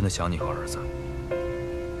我真的想你和儿子。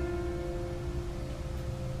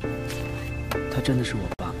他真的是我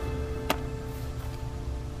爸。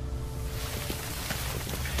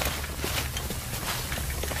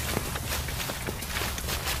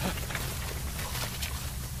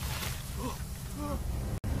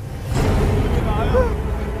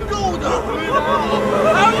够的！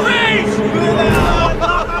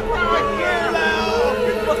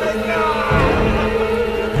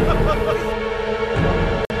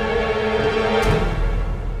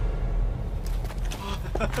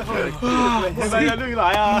大家绿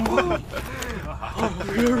来啊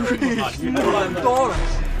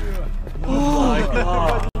 ！Oh my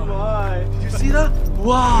God! Did you see that?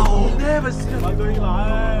 Wow! Never seen it. 绿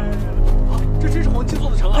来！这真是黄金做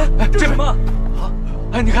的城啊！哎，这什么？啊！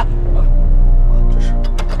哎，你看，这是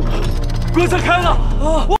棺材开了！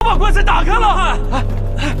我把棺材打开了！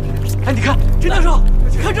哎，你看，陈教授，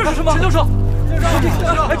看这是什么？陈教授，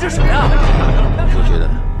哎，这是什么呀？我觉得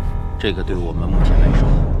这个对我们目前来说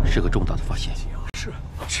是个重大的发现。是，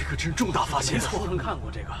这个真重大发现。没错，看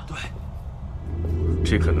过这个。对，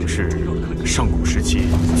这可能是上古时期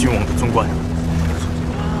君王的宗冠。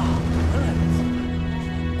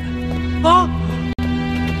啊！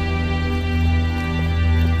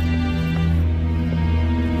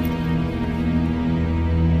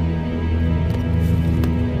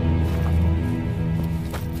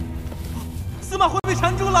司马辉被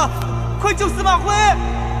缠住了，快救司马辉！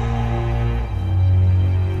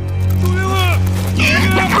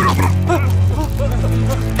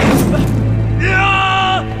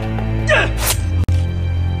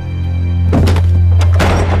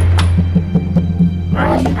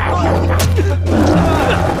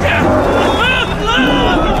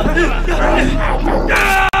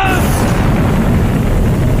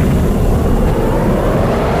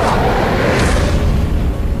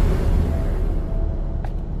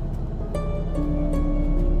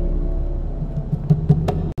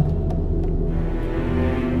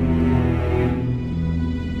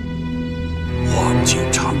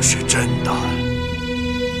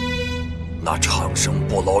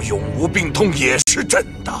永无病痛也是真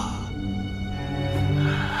的。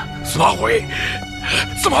司马辉，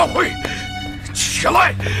司马辉，起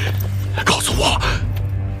来，告诉我，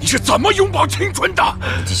你是怎么拥抱青春的？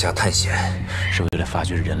地下探险是为了发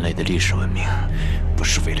掘人类的历史文明，不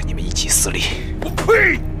是为了你们一己私利。我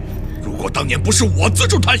呸！如果当年不是我资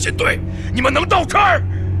助探险队，你们能到这儿？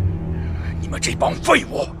你们这帮废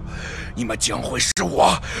物，你们将会是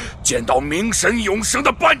我见到明神永生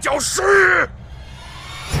的绊脚石！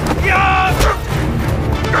呀！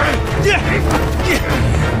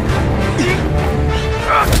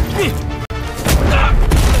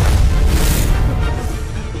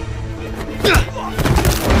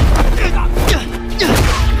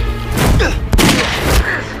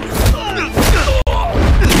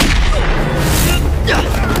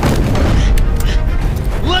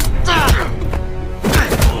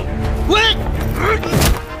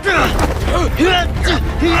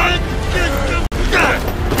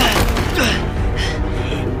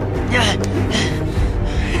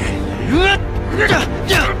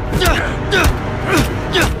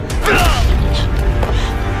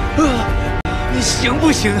你行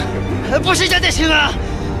不行？不是真的行啊！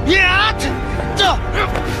呀！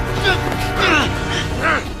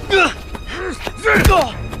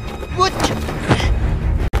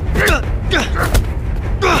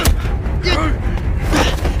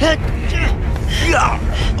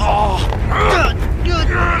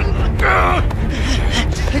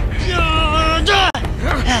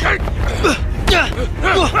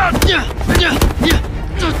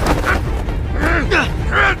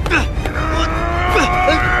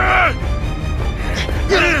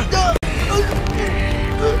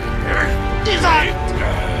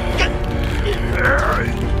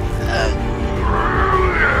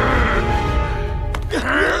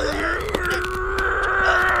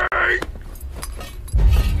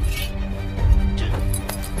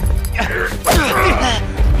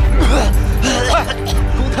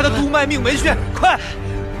攻他的督脉命门穴，快！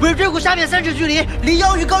尾椎骨下面3指距离，离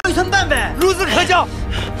腰羽高1寸半呗。孺子可教。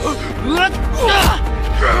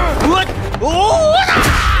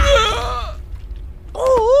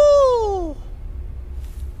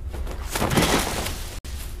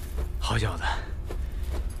好小子，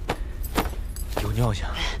有尿性。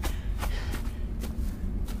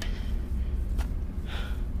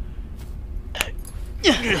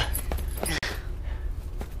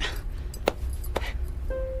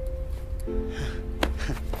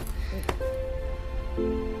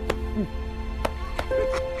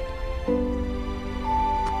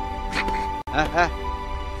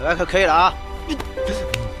来可以了啊！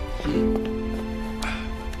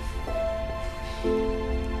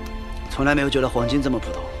从来没有觉得黄金这么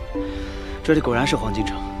普通，这里果然是黄金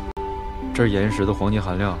城。这儿岩石的黄金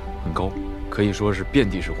含量很高，可以说是遍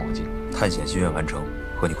地是黄金。探险心愿完成，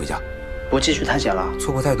和你回家。不继续探险了？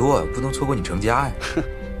错过太多，不能错过你成家呀。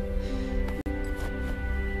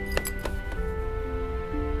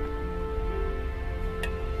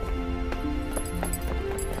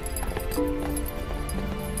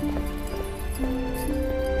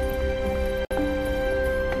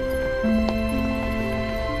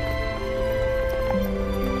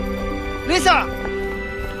Lisa，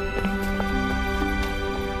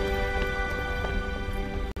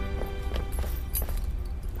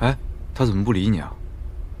 哎，他怎么不理你啊？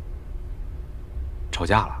吵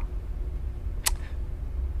架了？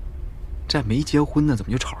这还没结婚呢，怎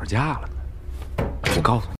么就吵着架了呢？我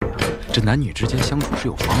告诉你啊，这男女之间相处是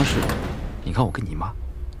有方式的。你看我跟你妈。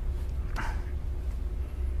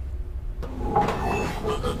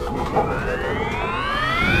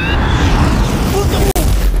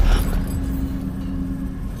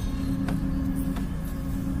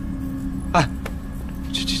哎，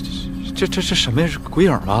这什么呀？是鬼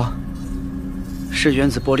影吗？是原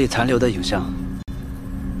子玻璃残留的影像。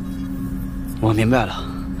我明白了，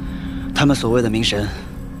他们所谓的冥神，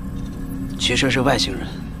其实是外星人。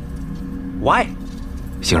外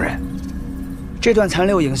星人。这段残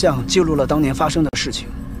留影像记录了当年发生的事情。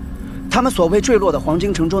他们所谓坠落的黄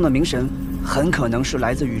金城中的冥神，很可能是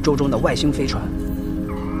来自宇宙中的外星飞船。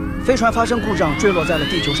飞船发生故障，坠落在了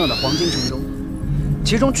地球上的黄金城中。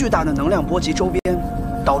其中巨大的能量波及周边，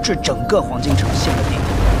导致整个黄金城陷入地底，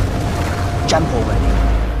占卜文明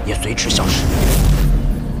也随之消失。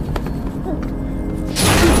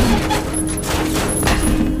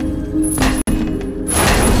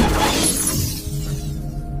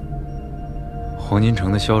黄金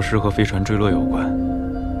城的消失和飞船坠落有关，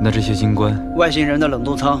那这些金棺，外星人的冷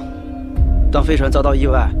冻舱，当飞船遭到意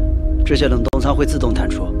外，这些冷冻舱会自动弹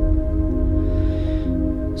出，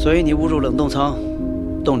所以你误入冷冻舱。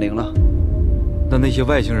冻龄了，那些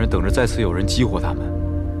外星人等着再次有人激活他们。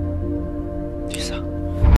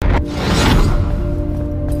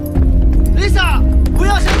Lisa， 不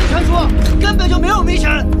要相信传说，跟根本就没有迷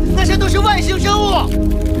尘，那些都是外星生物。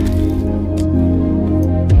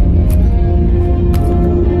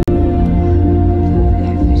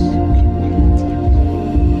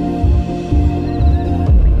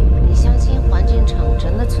你相信黄金城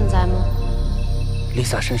真的存在吗？丽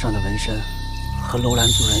萨身上的纹身和楼兰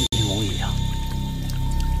族人一模一样。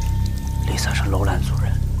丽萨是楼兰族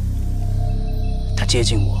人，她接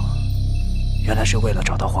近我，原来是为了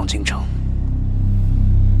找到黄金城。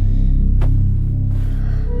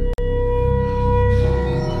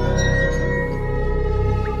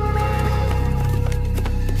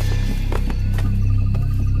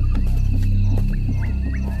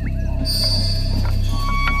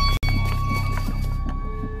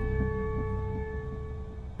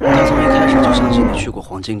他从一开始就相信你去过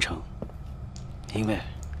黄金城，因为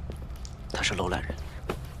他是楼兰人。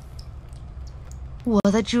我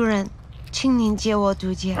的主人，请您借我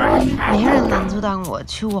渡劫，没人能阻挡我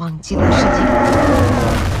去忘记的世界。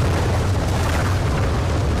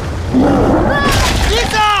丽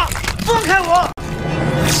萨，放开我！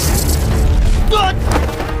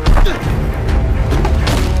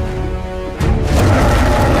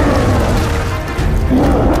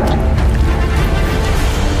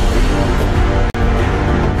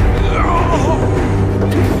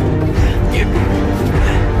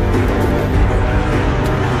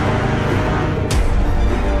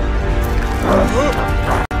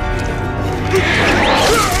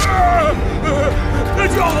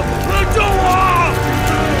救我！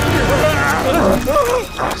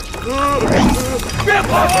别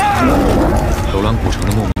跑啊！楼兰古城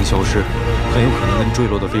的莫名消失，很有可能跟坠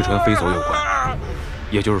落的飞船飞走有关。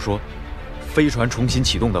也就是说，飞船重新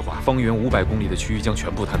启动的话，方圆500公里的区域将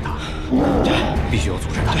全部坍塌，必须要阻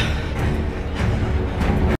止它。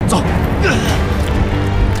走。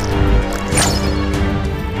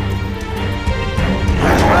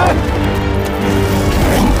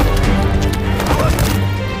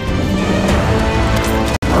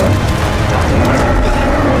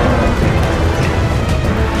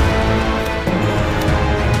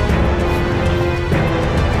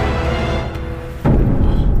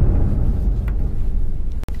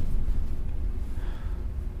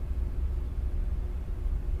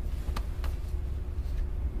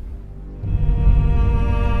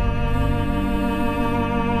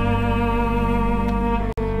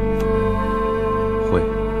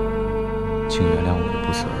请原谅我的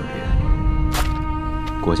不辞而别。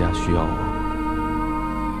国家需要我，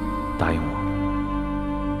答应我，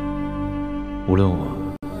无论我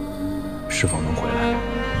是否能回来，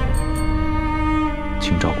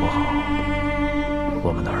请照顾好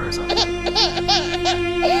我们的儿子。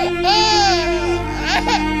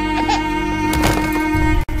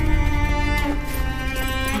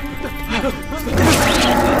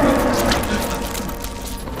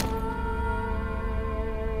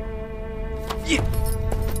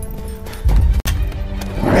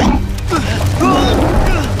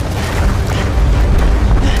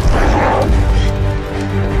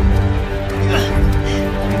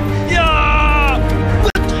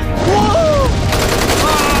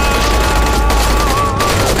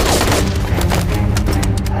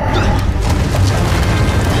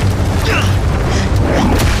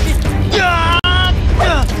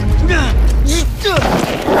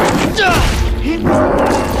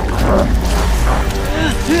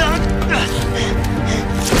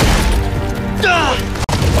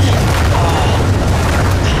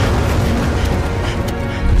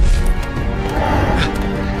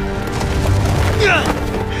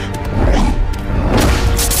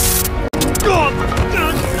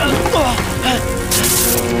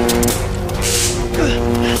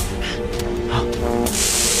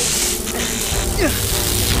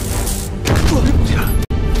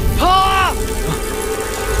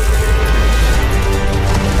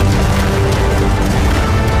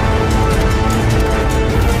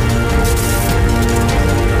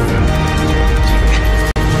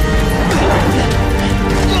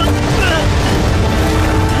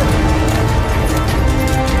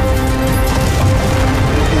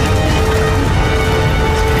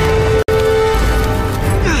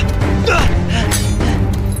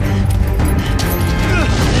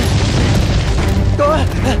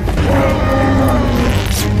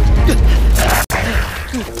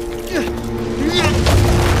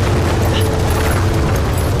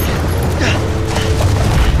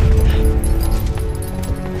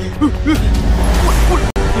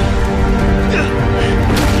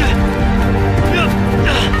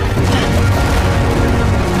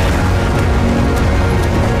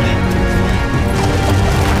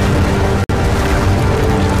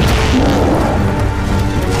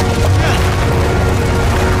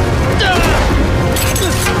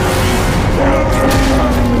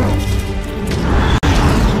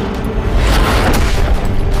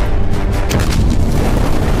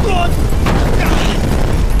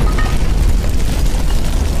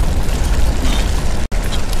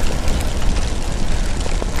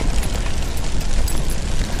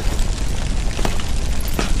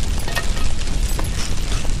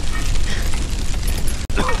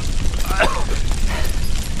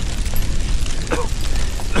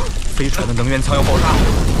城的能源仓要爆炸了，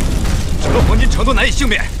整个黄金城都难以幸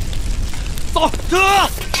免。走，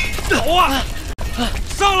走啊！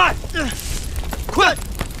上来！快，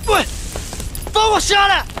放我下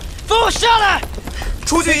来！放我下来！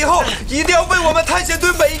出去以后一定要为我们探险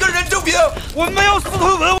队每一个人证明，我们要私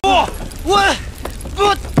吞文物。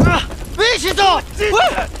一起走！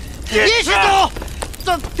一起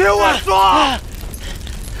走！听我说。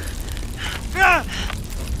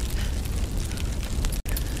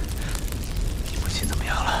你母亲怎么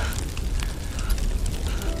样了？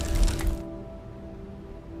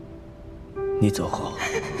你走后，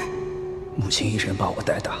母亲一人把我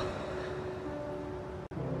带大，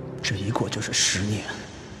这一过就是10年。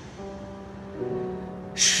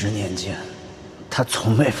10年间，她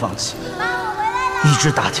从没放弃，一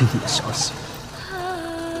直打听你的消息。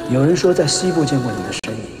有人说在西部见过你的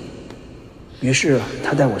身影，于是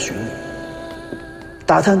他带我寻你，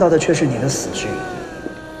打探到的却是你的死讯。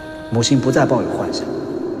母亲不再抱有幻想，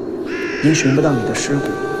因寻不到你的尸骨，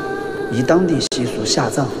以当地习俗下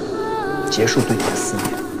葬，结束对你的思念。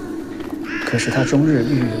可是她终日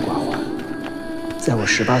郁郁寡欢，在我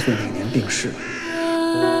18岁那年病逝，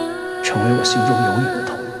成为我心中永远的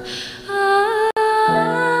痛。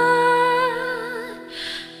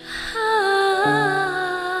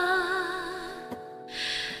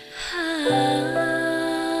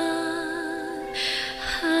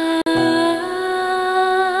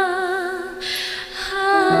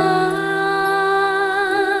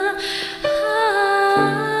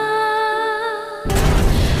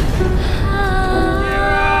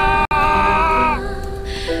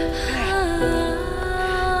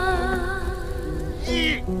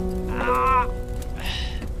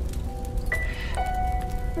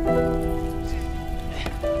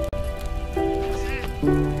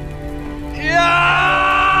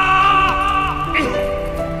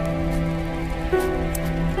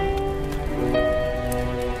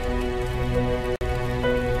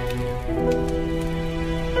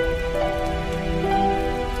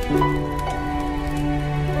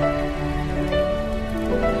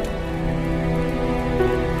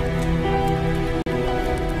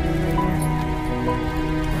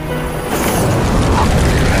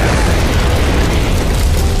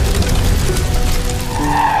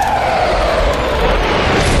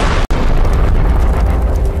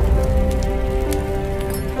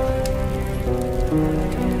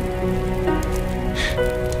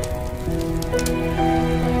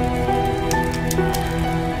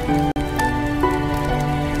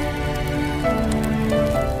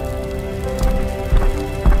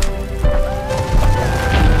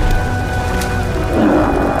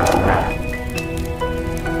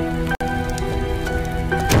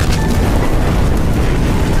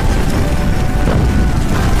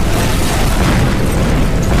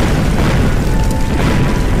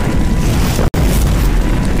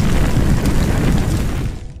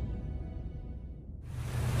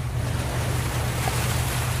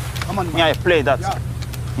Yeah, play that.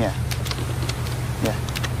 Yeah.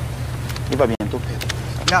 Il va bientôt perdre.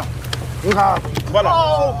 Regarde. Voilà.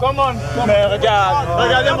 Oh, come on. Mais regarde,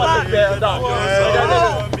 regardez-moi cette perdant.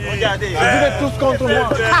 Regardez. Vous êtes tous contre moi.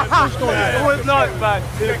 No, it's not, man.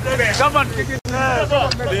 Come on, kick it.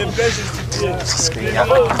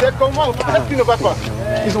 Vous êtes comme moi. Peut-être qu'ils ne battent pas.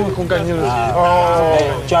 Ils ont gagné le jeu. Oh,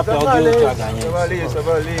 tu as perdu ou tu as gagné? Ça va aller, ça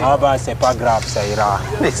va aller. Ah bah c'est pas grave, ça ira.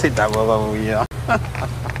 Laissez d'abord oui.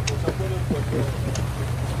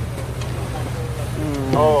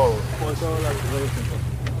 Oh.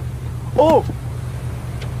 Oh.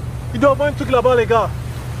 Il doit y avoir un truc là-bas, les gars.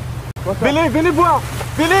 Venez voir.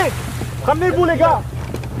 Venez. Ramenez-vous, les gars.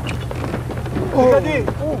 Regardez.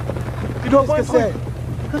 Il doit y avoir un truc.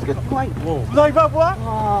 Vous arrivez à voir?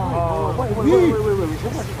 Oui.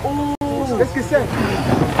 Qu'est-ce que c'est?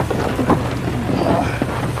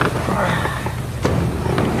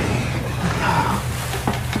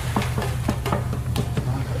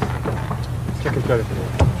 Il y a quelqu'un à l'intérieur.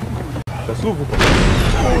 Ça s'ouvre ou pas?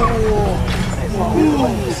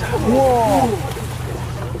 Wow.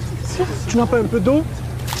 Tu n'as pas un peu d'eau?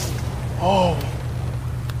 Oh.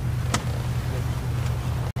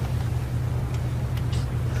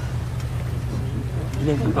 Il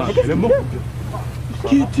est mort.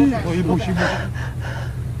 Qui es-tu? Oh, il est bon chez moi.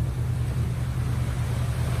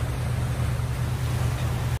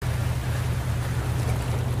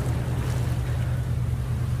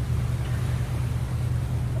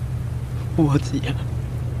我知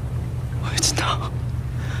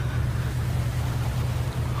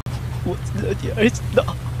道你儿子的。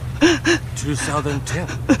2010。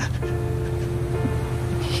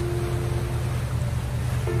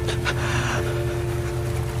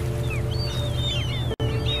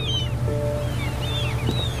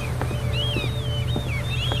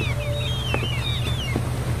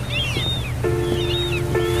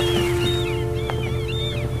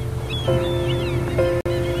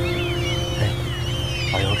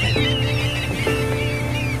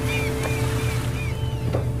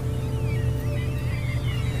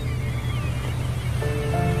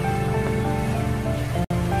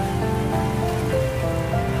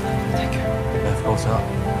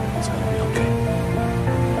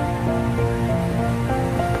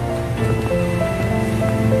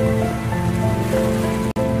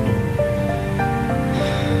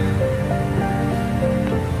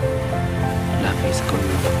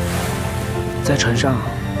船上，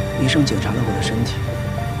医生检查了我的身体，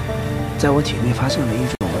在我体内发现了一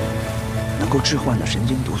种能够致幻的神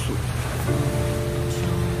经毒素。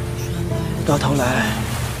到头来，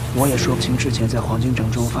我也说不清之前在黄金城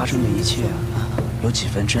中发生的一切，有几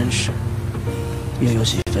分真实，又有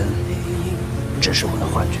几分只是我的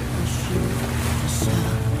幻觉。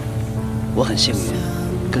我很幸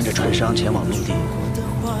运，跟着船商前往陆地。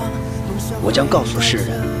我将告诉世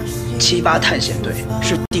人，78探险队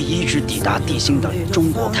是第一支抵达地心的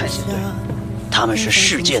中国探险队，他们是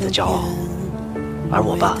世界的骄傲。而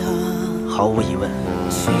我爸，毫无疑问，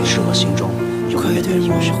是我心中永远的英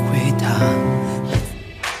雄。